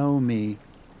 you know me.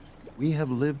 We have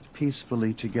lived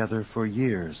peacefully together for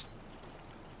years.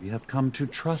 We have come to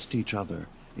trust each other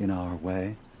in our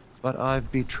way, but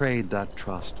I've betrayed that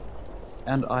trust,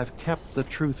 and I've kept the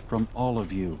truth from all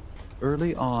of you.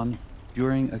 Early on,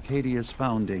 during Acadia's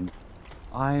founding,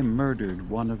 I murdered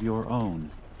one of your own.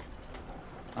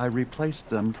 I replaced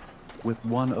them with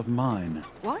one of mine.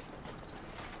 What?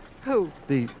 Who?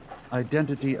 The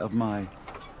identity of my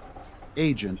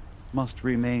agent must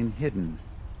remain hidden.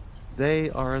 They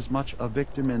are as much a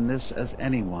victim in this as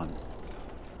anyone.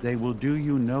 They will do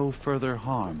you no further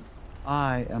harm.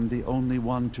 I am the only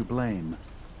one to blame.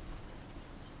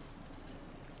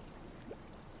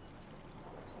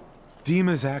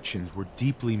 DiMa's actions were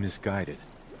deeply misguided,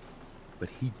 but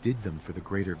he did them for the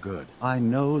greater good. I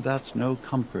know that's no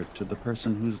comfort to the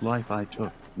person whose life I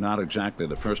took. Not exactly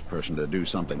the first person to do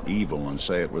something evil and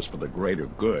say it was for the greater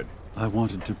good. I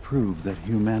wanted to prove that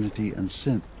humanity and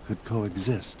synth could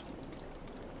coexist.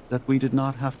 That we did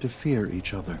not have to fear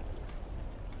each other.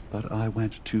 But I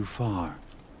went too far.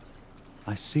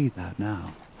 I see that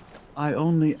now. I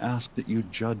only ask that you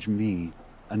judge me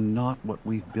and not what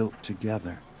we've built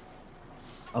together.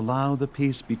 Allow the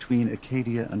peace between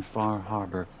Acadia and Far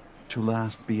Harbor to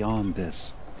last beyond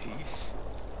this. Peace?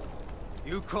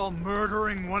 You call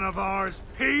murdering one of ours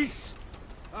peace?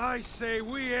 I say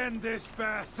we end this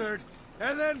bastard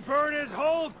and then burn his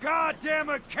whole goddamn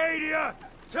Acadia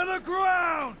to the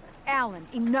ground! Alan,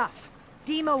 enough.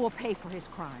 DiMa will pay for his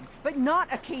crime, but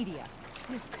not Acadia.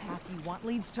 This path you want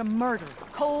leads to murder.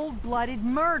 Cold-blooded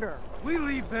murder. We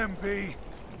leave them be.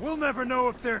 We'll never know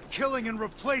if they're killing and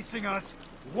replacing us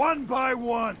one by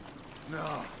one.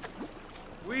 No.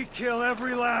 We kill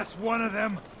every last one of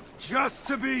them just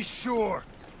to be sure.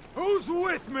 Who's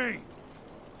with me?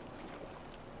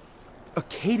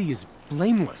 Acadia's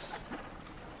blameless.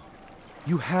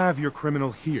 You have your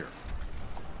criminal here.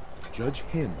 Judge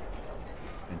him,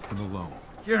 and him alone.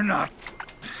 You're not...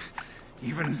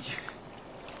 even...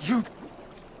 you...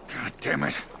 God damn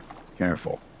it.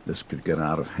 Careful. This could get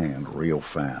out of hand real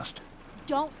fast.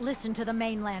 Don't listen to the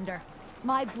mainlander.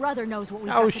 My brother knows what we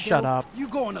Oh, got to do. shut up. You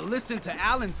going to listen to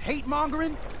Alan's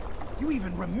hate-mongering? You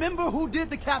even remember who did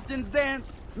the captain's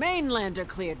dance? Mainlander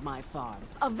cleared my farm,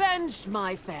 avenged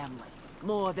my family,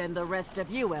 more than the rest of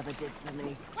you ever did for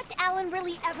me. What's Alan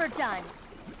really ever done?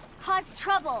 Caused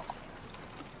trouble.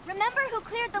 Remember who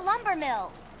cleared the lumber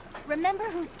mill? Remember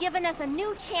who's given us a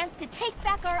new chance to take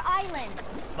back our island?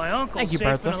 My uncle's Thank you, safe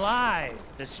Bertha. and alive.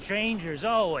 The strangers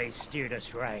always steered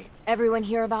us right. Everyone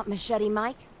hear about Machete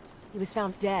Mike? He was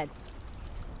found dead.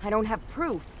 I don't have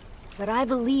proof, but I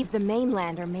believe the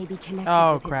mainlander may be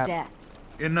connected with crap. his death.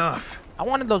 Enough. I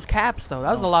wanted those caps, though.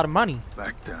 That was a lot of money.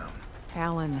 Back down.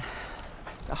 Alan,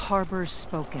 the harbor's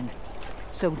spoken.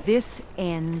 So this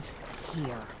ends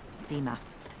here, DiMa.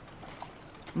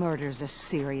 Murder's a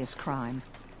serious crime.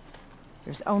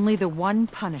 There's only the one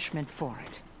punishment for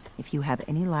it. If you have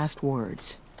any last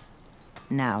words,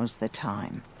 now's the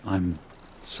time. I'm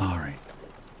sorry.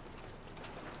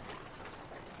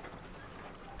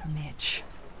 Mitch.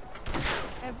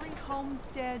 Every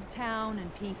homestead, town,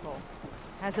 and people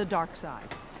has a dark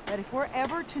side. But if we're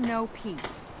ever to know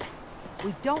peace,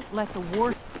 we don't let the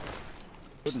worst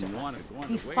of us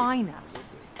define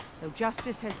us. So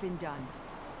justice has been done.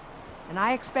 And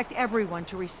I expect everyone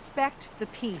to respect the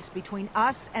peace between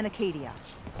us and Acadia.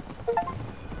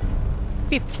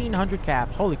 1,500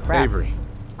 caps. Holy crap. Avery.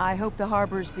 I hope the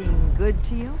harbor's being good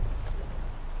to you.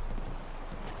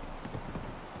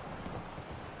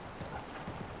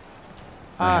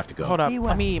 I have to go. Hold up. Be well.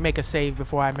 Let me make a save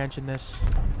before I mention this.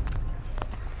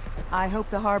 I hope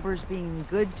the harbor's being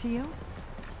good to you?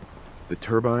 The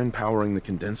turbine powering the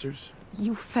condensers?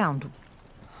 You found...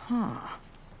 Huh.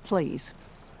 Please.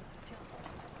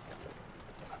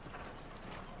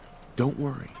 Don't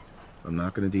worry. I'm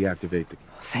not going to deactivate the...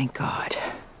 Thank God.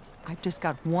 I've just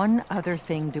got one other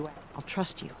thing to... I'll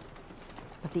trust you.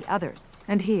 But the others...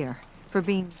 And here, for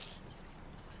being...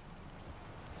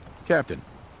 Captain.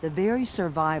 The very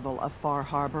survival of Far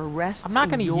Harbor rests in your hands. I'm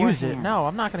not going to use it. No,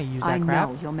 I'm not going to use that crap.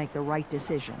 I know you'll make the right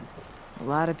decision. A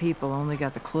lot of people only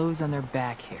got the clothes on their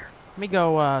back here. Let me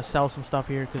go sell some stuff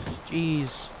here, because,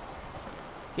 jeez.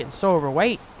 Getting so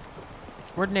overweight.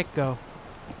 Where'd Nick go?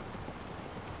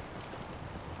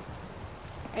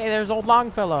 Hey, there's old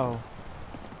Longfellow.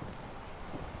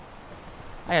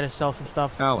 I gotta sell some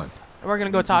stuff. Alan. We're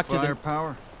gonna go talk to the...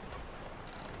 Firepower?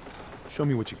 Show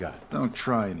me what you got. Don't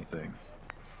try anything.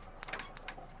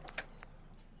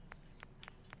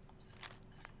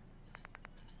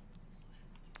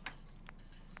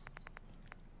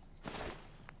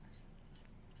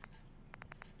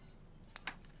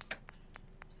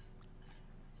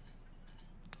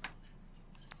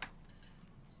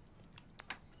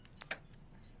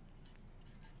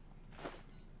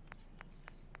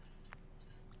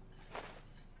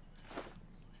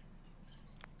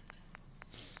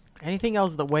 Anything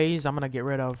else that weighs, I'm gonna get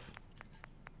rid of.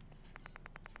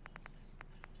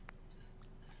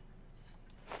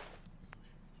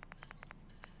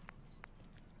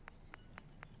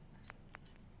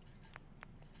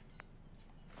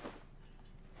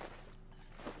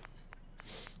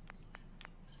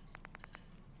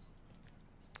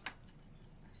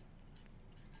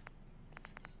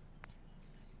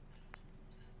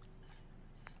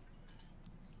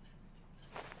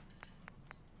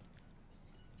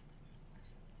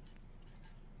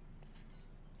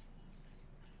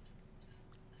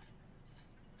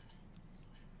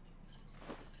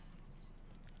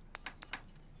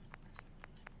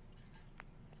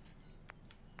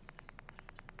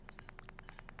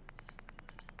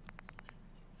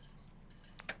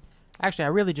 Actually, I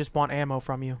really just want ammo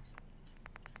from you.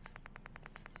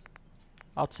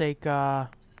 I'll take,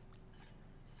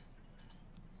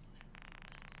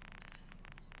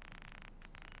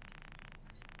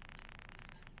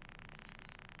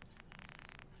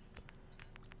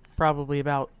 probably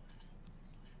about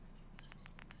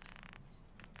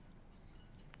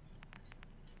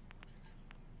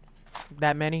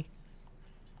that many.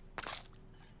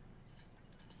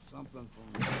 Something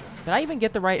from... Did I even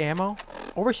get the right ammo?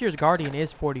 Overseer's Guardian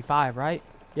is 45, right?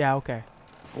 Yeah, okay.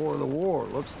 For the war,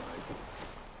 looks like.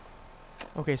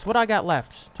 Okay, so what I got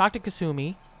left? Talk to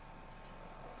Kasumi.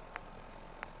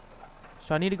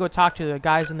 So I need to go talk to the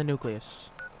guys in the nucleus.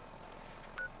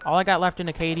 All I got left in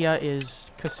Acadia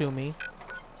is Kasumi.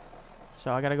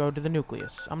 So I gotta go to the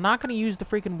nucleus. I'm not gonna use the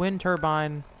freaking wind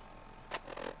turbine.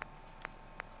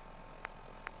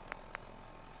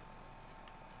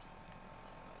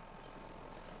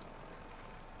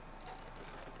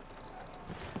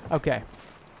 Okay.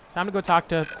 Time to go talk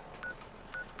to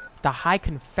the High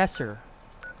Confessor.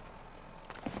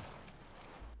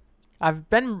 I've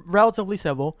been relatively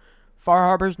civil. Far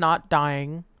Harbor's not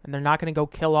dying, and they're not going to go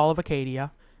kill all of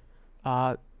Acadia.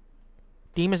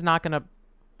 DiMA's not going to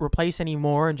replace any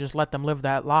more and just let them live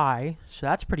that lie. So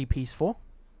that's pretty peaceful.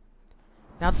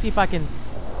 Now let's see if I can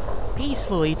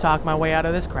peacefully talk my way out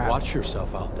of this crap. Watch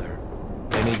yourself out there.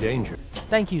 Any danger?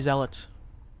 Thank you, Zealots.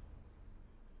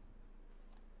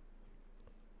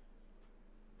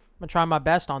 I'm gonna try my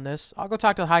best on this. I'll go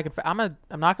talk to the High Confessor.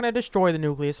 I'm not gonna destroy the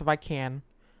nucleus if I can.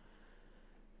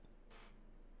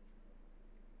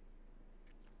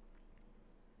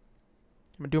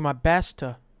 I'm gonna do my best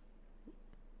to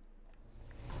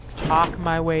talk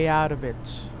my way out of it.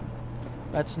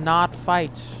 Let's not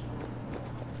fight.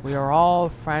 We are all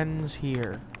friends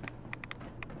here.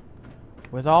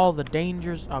 With all the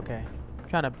dangers... Okay. I'm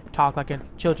trying to talk like a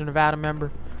Children of Adam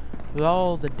member. With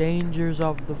all the dangers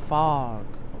of the fog.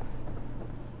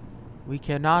 We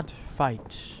cannot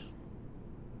fight.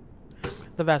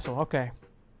 The vessel, okay.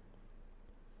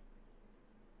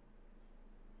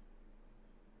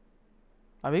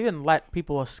 I've even let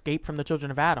people escape from the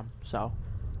Children of Adam, so.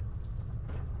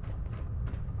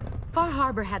 Far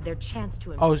Harbor had their chance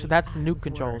to. Oh, so that's the nuke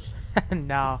controls.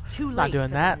 No, it's too late not doing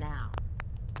for that. them now.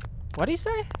 What'd he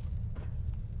say?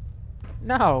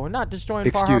 No, we're not destroying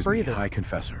Far Harbor either. High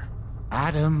Confessor.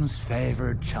 Adam's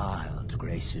favored child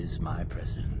graces my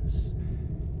presence.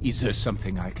 Is there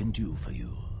something I can do for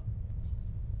you?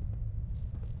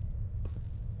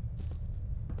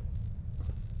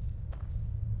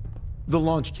 The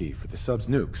launch key for the sub's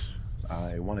nukes.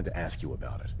 I wanted to ask you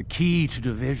about it. The key to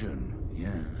division,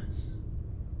 yes.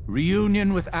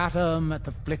 Reunion with Atom at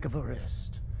the flick of a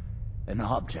wrist. An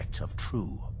object of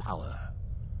true power.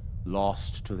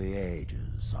 Lost to the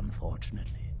ages,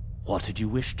 unfortunately. What did you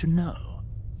wish to know?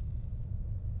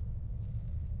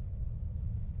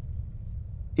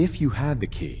 If you had the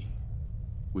key,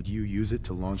 would you use it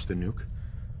to launch the nuke?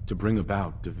 To bring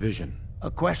about division? A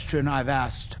question I've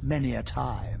asked many a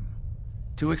time.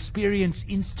 To experience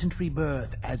instant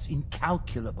rebirth as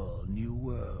incalculable new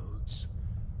worlds.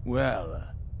 Well,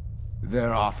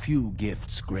 there are few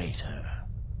gifts greater.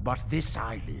 But this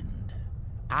island,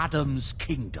 Adam's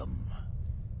kingdom,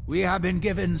 we have been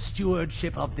given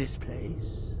stewardship of this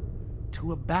place.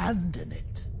 To abandon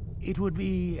it, it would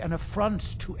be an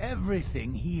affront to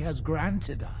everything he has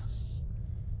granted us.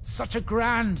 Such a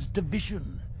grand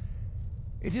division.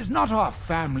 It is not our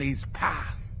family's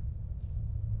path.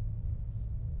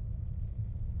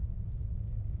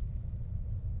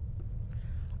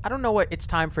 I don't know what "it's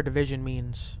time for division"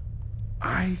 means.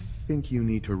 I think you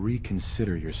need to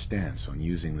reconsider your stance on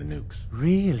using the nukes.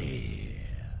 Really?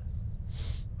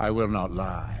 I will not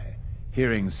lie.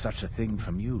 Hearing such a thing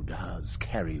from you does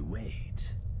carry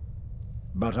weight.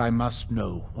 But I must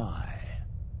know why.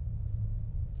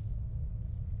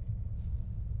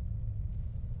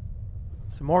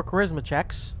 Some more charisma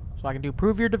checks, so I can do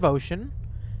prove your devotion,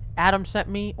 Adam sent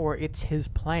me, or it's his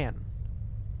plan.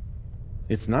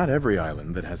 It's not every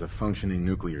island that has a functioning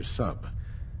nuclear sub.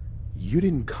 You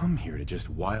didn't come here to just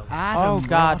wild... Oh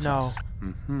God, no.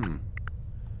 Mm-hmm.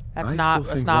 That's I not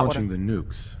still think what launching the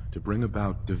nukes to bring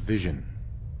about division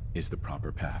is the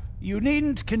proper path. You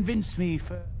needn't convince me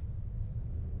for...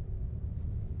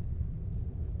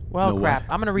 Well, Know crap.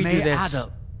 what? I'm gonna redo this.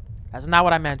 That's not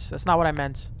what I meant. That's not what I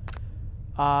meant.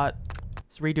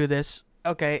 Let's redo this.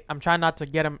 Okay, I'm trying to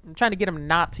get him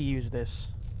not to use this.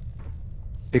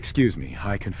 Excuse me,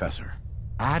 High Confessor.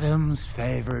 Adam's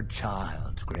favored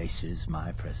child graces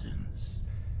my presence.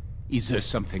 Is there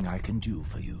something I can do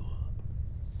for you?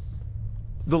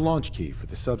 The launch key for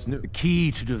the sub's nuke. The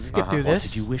key to do... Skip do What this.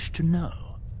 did you wish to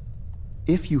know?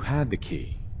 If you had the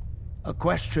key... A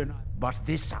question, but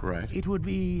this... Right. It would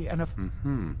be an...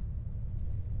 Mm-hmm.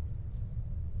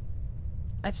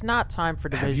 It's not time for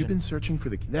division. Have you been searching for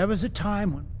the key? There was a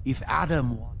time when... If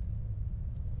Adam won...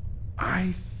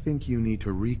 I think you need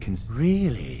to reconsider...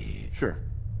 Really? Sure.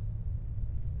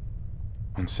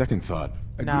 On second thought...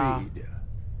 Agreed. Nah.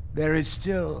 There is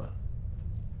still...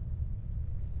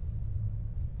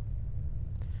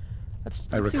 Let's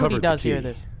I see what he recovered does the here. key.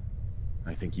 This.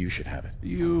 I think you should have it.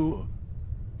 You...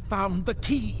 found the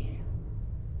key.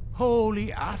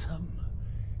 Holy Atom.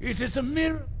 It is a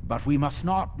miracle. But we must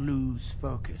not lose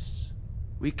focus.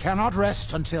 We cannot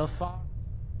rest until far...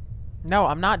 No,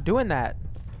 I'm not doing that.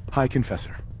 High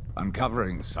Confessor.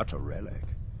 Uncovering such a relic.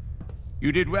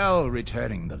 You did well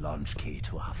returning the launch key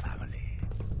to our family.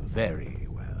 Very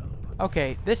well.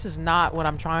 Okay, this is not what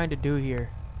I'm trying to do here.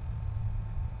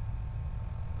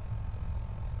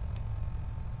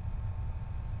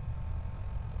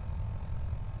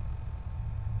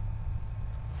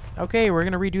 Okay, we're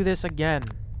gonna redo this again.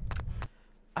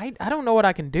 I don't know what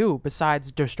I can do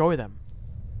besides destroy them.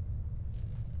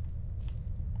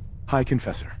 High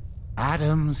Confessor.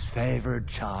 Adam's favored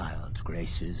child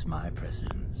graces my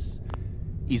presence.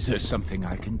 Is there something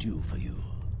I can do for you?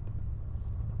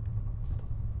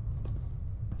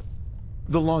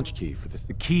 The launch key for this...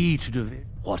 The key to do...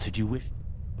 What did you wish?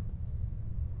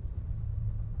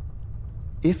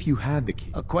 If you had the key...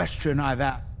 A question I've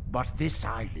asked, but this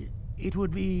island, it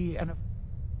would be an...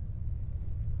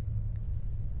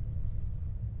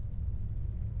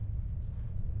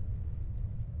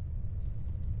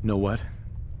 Know what?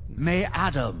 May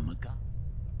Adam...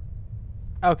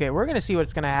 Okay, we're gonna see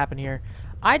what's gonna happen here.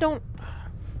 I don't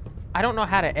know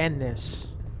how to end this.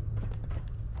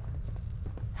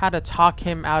 How to talk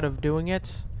him out of doing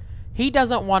it. He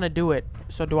doesn't want to do it,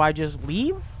 so do I just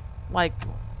leave? Like...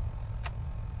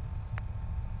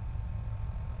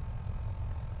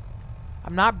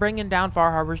 I'm not bringing down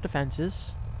Far Harbor's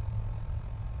defenses.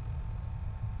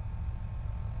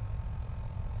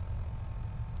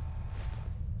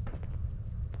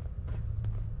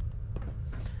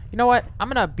 You know what? I'm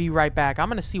gonna be right back. I'm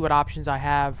gonna see what options I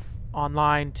have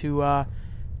online to,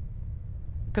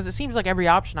 because it seems like every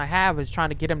option I have is trying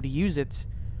to get him to use it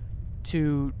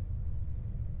to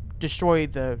destroy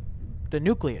the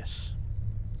nucleus.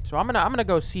 So I'm gonna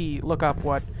go look up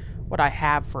what I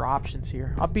have for options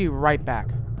here. I'll be right back.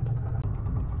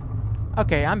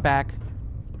 Okay, I'm back.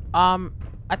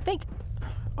 I think...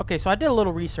 Okay, so I did a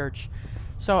little research.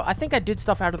 So I think I did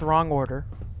stuff out of the wrong order.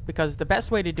 Because the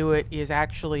best way to do it is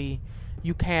actually...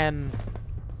 You can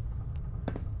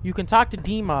talk to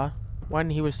DiMA when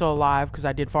he was still alive, because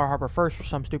I did Far Harbor first for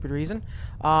some stupid reason,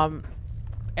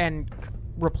 and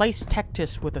replace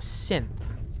Tektus with a synth.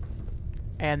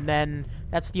 And then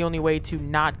that's the only way to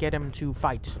not get him to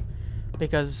fight,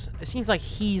 because it seems like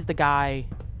he's the guy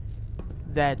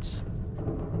that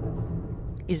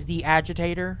is the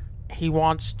agitator. He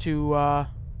wants to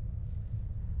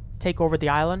take over the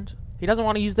island. He doesn't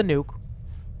want to use the nuke.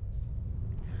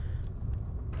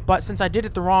 But since I did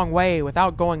it the wrong way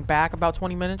without going back about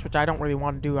 20 minutes, which I don't really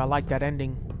want to do, I like that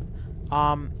ending.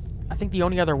 I think the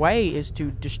only other way is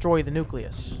to destroy the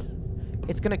nucleus.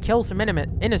 It's gonna kill some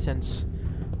innocents,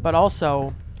 but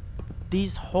also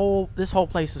this whole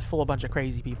place is full of a bunch of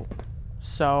crazy people.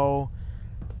 So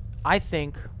I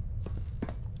think,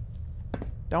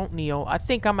 don't kneel. I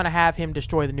think I'm gonna have him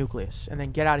destroy the nucleus and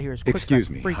then get out of here as quick as I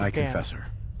freaking High can. Confessor.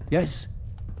 Yes?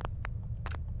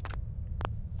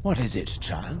 What is it,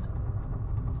 child?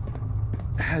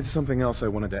 I had something else I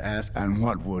wanted to ask. And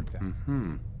what would that?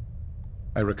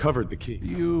 I recovered the key.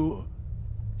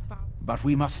 But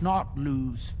we must not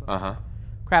lose.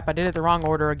 Crap, I did it the wrong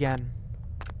order again.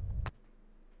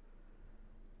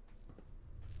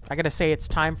 I gotta say it's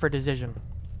time for division.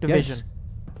 Yes?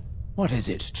 What is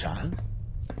it, child?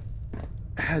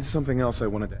 I had something else I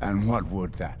wanted to... And what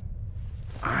would that?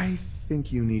 I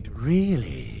think you need to...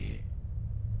 Really?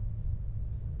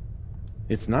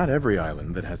 It's not every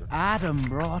island that has a... Adam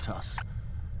brought us.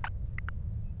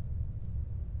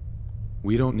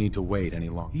 We don't need to wait any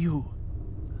longer.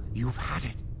 You've had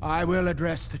it. I will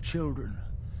address the children.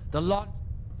 The lot...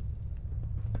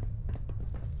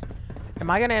 Am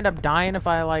I gonna end up dying if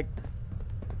I, like...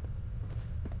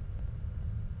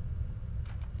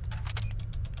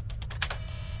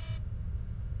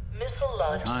 Missile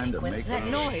launch Time to make That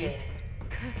noise.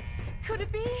 Could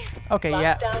it be? Okay,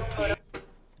 yeah.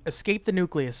 Escape the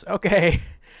nucleus. Okay.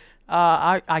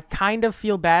 I kind of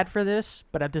feel bad for this,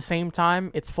 but at the same time,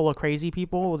 it's full of crazy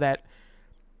people that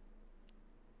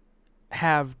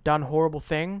have done horrible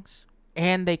things,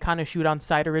 and they kind of shoot on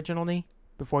sight originally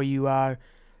before you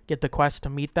get the quest to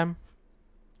meet them.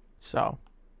 So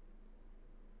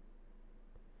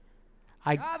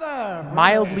I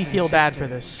mildly feel bad for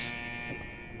this.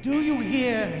 Do you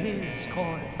hear his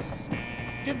chorus?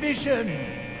 Division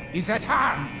is at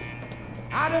hand.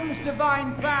 Adam's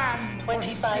divine plan.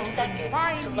 25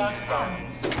 seconds to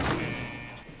lockdown.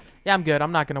 Yeah, I'm good.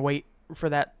 I'm not gonna wait for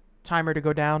that timer to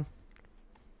go down.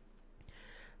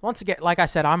 Once again, like I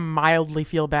said, I'm mildly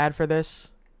feel bad for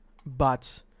this,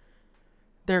 but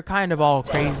they're kind of all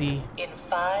crazy. In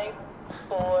 5,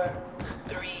 4,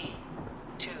 3,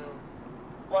 2,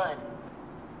 1.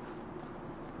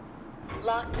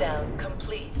 Lockdown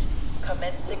complete.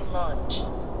 Commencing launch.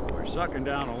 We're sucking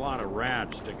down a lot of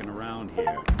rats sticking around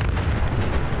here.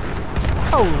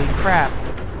 Holy crap.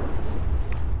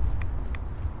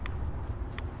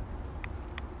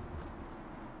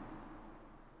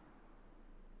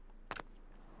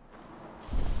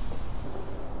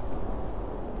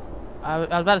 I was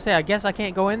about to say, I guess I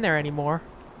can't go in there anymore.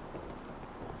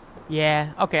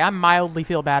 Yeah, okay, I mildly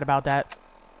feel bad about that.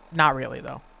 Not really,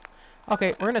 though.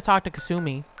 Okay, we're gonna talk to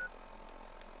Kasumi.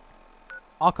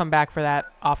 I'll come back for that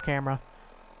off camera.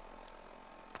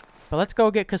 But let's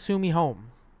go get Kasumi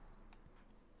home.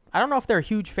 I don't know if they're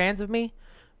huge fans of me,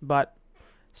 but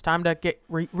it's time to get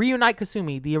reunite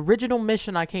Kasumi. The original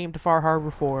mission I came to Far Harbor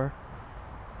for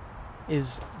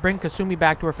is bring Kasumi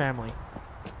back to her family.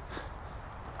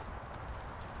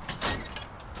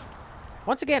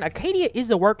 Once again, Acadia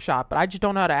is a workshop, but I just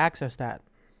don't know how to access that.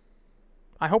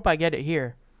 I hope I get it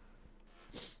here.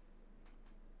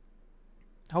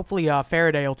 Hopefully,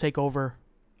 Faraday will take over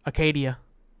Acadia.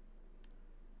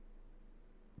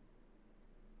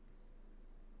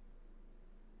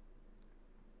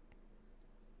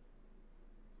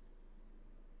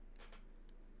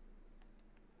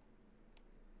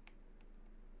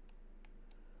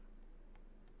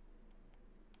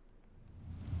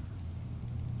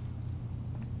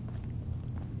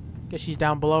 Guess she's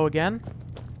down below again.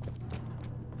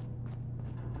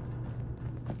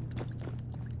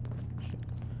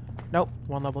 Nope,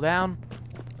 one level down.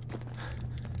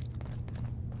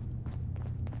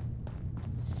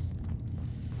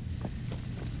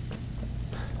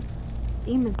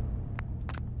 DiMA's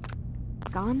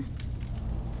gone.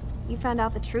 You found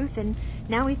out the truth and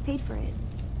now he's paid for it.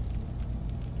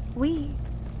 We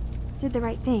did the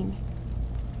right thing,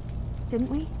 didn't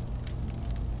we?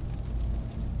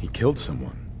 He killed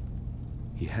someone.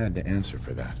 He had to answer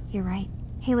for that. You're right.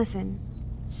 Hey, listen.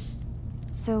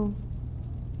 So,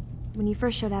 when you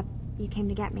first showed up, you came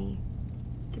to get me,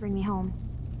 to bring me home.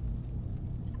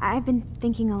 I've been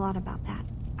thinking a lot about that.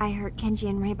 I hurt Kenji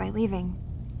and Ray by leaving.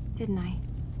 didn't I?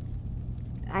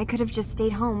 I could have just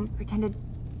stayed home, pretended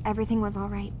everything was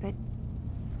alright, but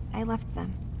I left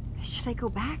them. Should I go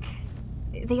back?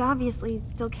 They obviously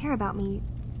still care about me.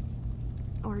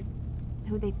 Or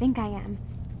who they think I am.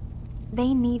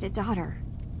 They need a daughter.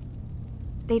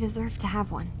 They deserve to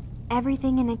have one.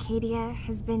 Everything in Acadia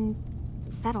has been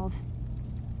settled.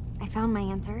 I found my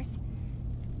answers.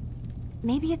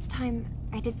 Maybe it's time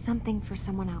I did something for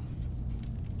someone else.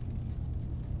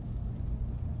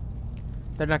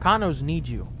 The Nakanos need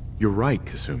you. You're right,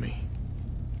 Kasumi.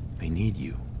 They need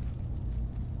you.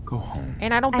 Go home.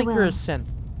 And I don't think you're a synth.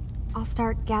 I'll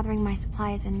start gathering my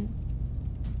supplies and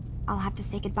I'll have to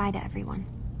say goodbye to everyone.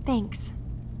 Thanks.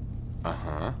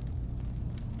 Uh-huh.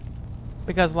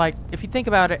 Because, like, if you think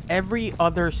about it, every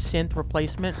other synth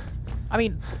replacement, I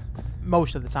mean,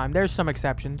 most of the time, there's some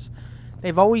exceptions,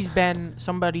 they've always been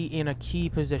somebody in a key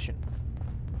position.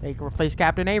 They can replace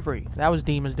Captain Avery. That was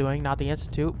DiMA's doing, not the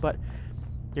Institute, but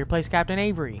they replaced Captain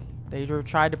Avery. They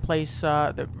tried to place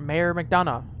the Mayor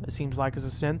McDonough, it seems like, as a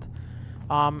synth.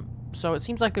 So it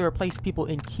seems like they replace people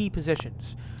in key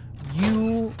positions.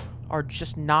 You are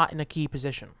just not in a key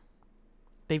position.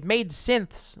 They've made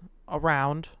synths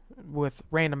around with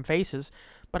random faces,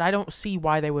 but I don't see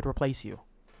why they would replace you.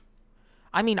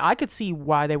 I mean, I could see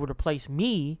why they would replace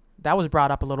me. That was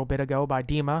brought up a little bit ago by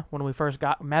DiMA when we first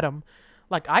met him.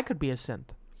 Like, I could be a synth.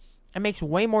 It makes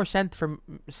way more sense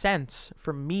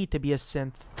for me to be a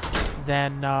synth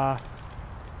than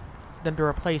to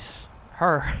replace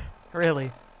her,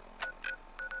 really.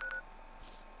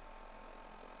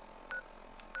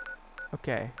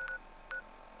 Okay.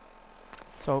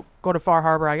 So, go to Far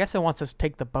Harbor. I guess it wants us to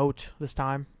take the boat this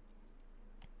time.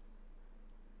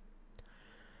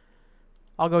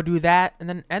 I'll go do that and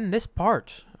then end this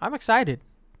part. I'm excited.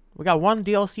 We got one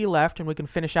DLC left and we can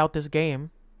finish out this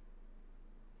game.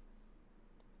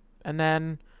 And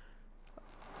then,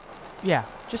 yeah,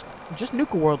 just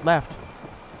Nuka World left.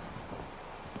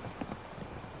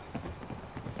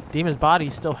 DiMA's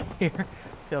body's still here.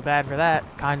 Feel bad for that,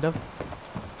 kind of.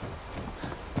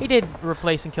 He did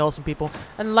replace and kill some people.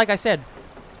 And like I said,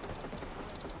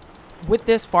 with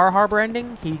this Far Harbor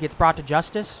ending, he gets brought to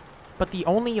justice. But the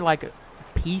only, like,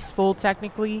 peaceful,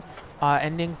 technically,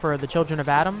 ending for the Children of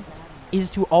Adam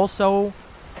is to also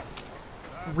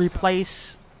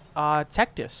replace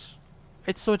Tektus.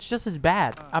 So it's just as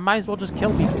bad. I might as well just kill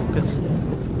people, because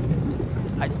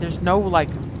there's no, like,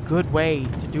 good way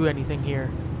to do anything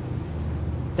here.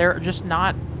 They're just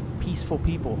not peaceful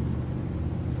people.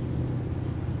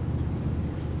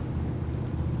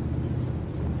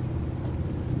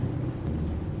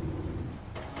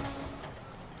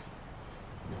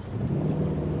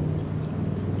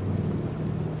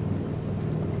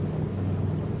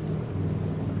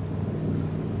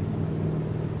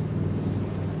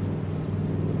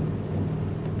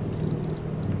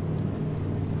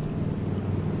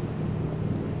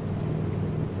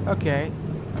 Okay,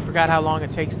 I forgot how long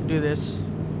it takes to do this.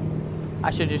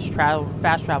 I should just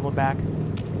fast travel back.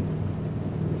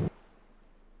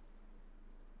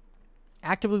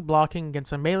 Actively blocking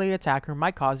against a melee attacker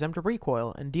might cause them to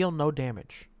recoil and deal no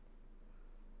damage.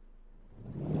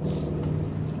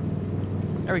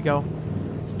 There we go.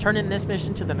 Let's turn in this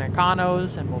mission to the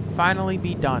Nakanos and we'll finally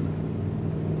be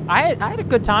done. I had a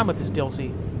good time with this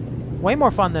DLC. Way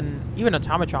more fun than even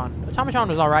Automachon. Automachon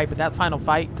was alright, but that final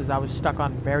fight, because I was stuck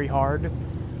on very hard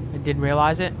and didn't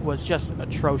realize it, was just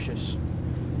atrocious.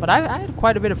 But I had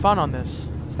quite a bit of fun on this.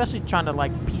 Especially trying to,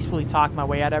 like, peacefully talk my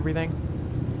way out of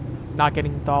everything. Not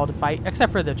getting all to fight,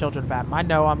 except for the Children of Adam. I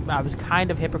know I was kind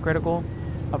of hypocritical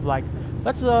of, like,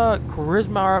 let's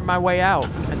charisma my way out.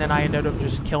 And then I ended up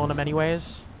just killing them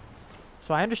anyways.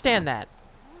 So I understand that.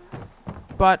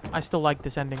 But I still like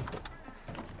this ending.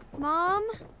 Mom?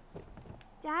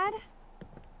 Dad?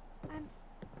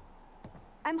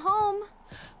 I'm home.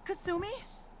 Kasumi?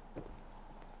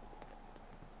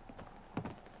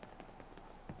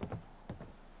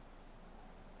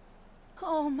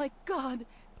 Oh my God,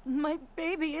 my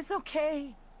baby is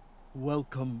okay.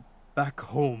 Welcome back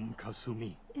home,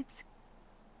 Kasumi. It's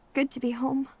good to be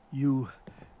home. You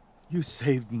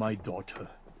saved my daughter.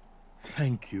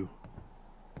 Thank you.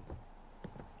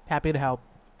 Happy to help.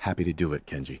 Happy to do it,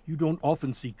 Kenji. You don't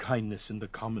often see kindness in the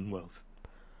Commonwealth.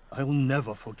 I will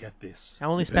never forget this. I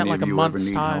only spent like a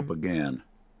month's time. If any of you ever need help again,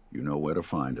 you know where to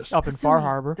find us. Up in Far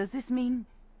Harbor. Does this mean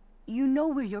you know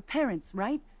we're your parents,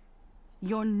 right?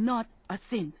 You're not a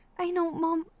synth. I know,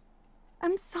 Mom.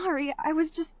 I'm sorry. I was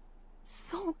just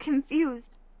so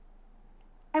confused.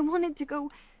 I wanted to go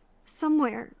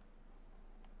somewhere.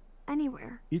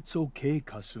 Anywhere. It's okay,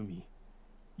 Kasumi.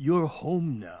 You're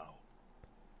home now.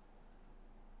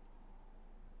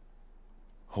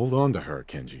 Hold on to her,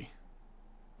 Kenji.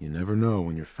 You never know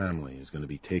when your family is going to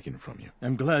be taken from you.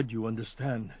 I'm glad you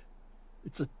understand.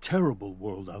 It's a terrible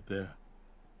world out there.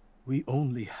 We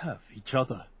only have each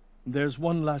other. There's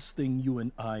one last thing you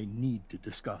and I need to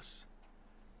discuss.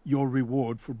 Your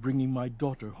reward for bringing my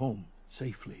daughter home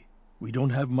safely. We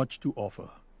don't have much to offer,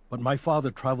 but my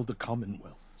father traveled the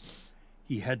Commonwealth.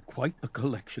 He had quite a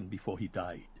collection before he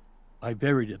died. I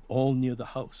buried it all near the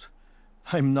house.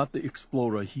 I'm not the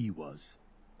explorer he was.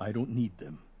 I don't need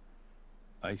them.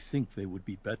 I think they would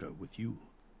be better with you.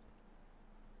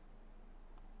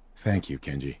 Thank you,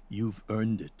 Kenji. You've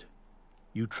earned it.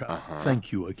 You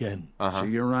Thank you again. See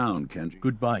you around, Kenji.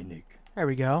 Goodbye, Nick. There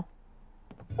we go.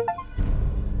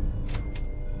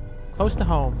 Close to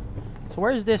home. So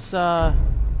where's this, I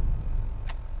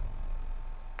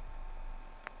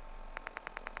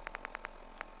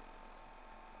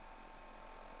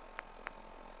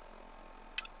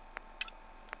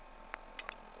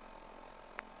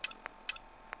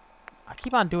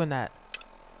keep on doing that.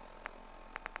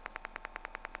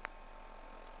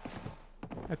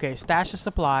 Okay, stash of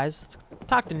supplies. Let's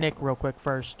talk to Nick real quick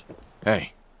first.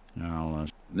 Hey. Now,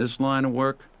 in this line of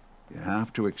work, you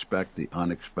have to expect the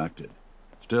unexpected.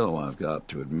 Still, I've got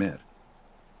to admit,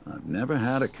 I've never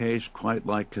had a case quite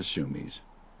like Kasumi's.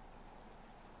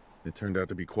 It turned out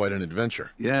to be quite an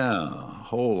adventure. Yeah, a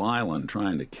whole island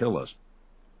trying to kill us.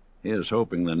 Here's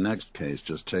hoping the next case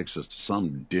just takes us to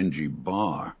some dingy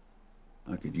bar.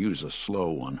 I could use a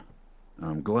slow one.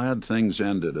 I'm glad things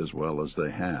ended as well as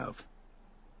they have.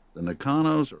 The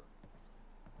Nakanos are...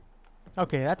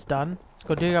 Okay, that's done. Let's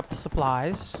go dig up the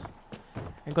supplies.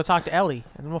 And go talk to Ellie.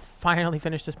 And then we'll finally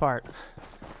finish this part.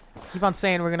 Keep on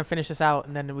saying we're going to finish this out.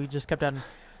 And then we just kept on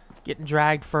getting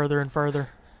dragged further and further.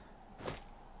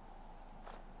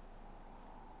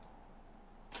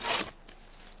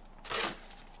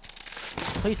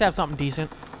 Please have something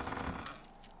decent.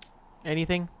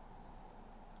 Anything?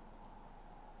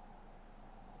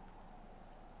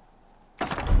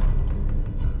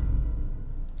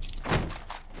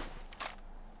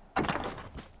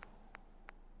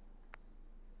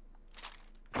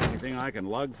 Anything I can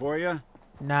lug for you?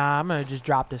 Nah, I'm gonna just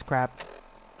drop this crap.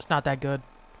 It's not that good.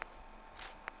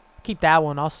 Keep that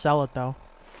one. I'll sell it though.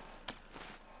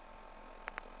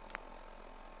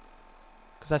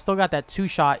 Because I still got that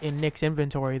 2-shot in Nick's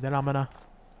inventory that I'm gonna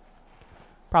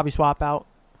probably swap out.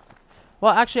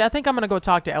 Well, actually, I think I'm gonna go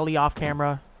talk to Ellie off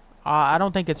camera. I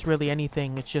don't think it's really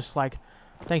anything. It's just like,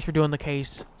 thanks for doing the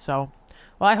case. So,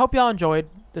 well, I hope y'all enjoyed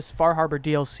this Far Harbor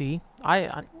DLC.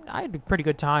 I had a pretty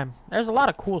good time. There's a lot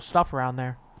of cool stuff around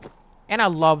there. And I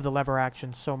love the lever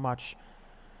action so much.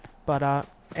 But,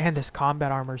 and this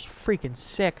combat armor is freaking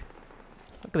sick.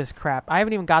 Look at this crap. I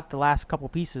haven't even got the last couple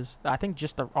pieces. I think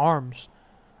just the arms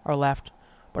are left.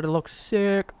 But it looks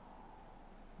sick.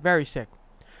 Very sick.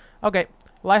 Okay.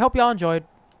 Well, I hope y'all enjoyed.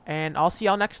 And I'll see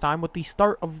y'all next time with the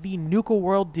start of the Nuka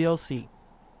World DLC.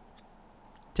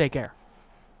 Take care.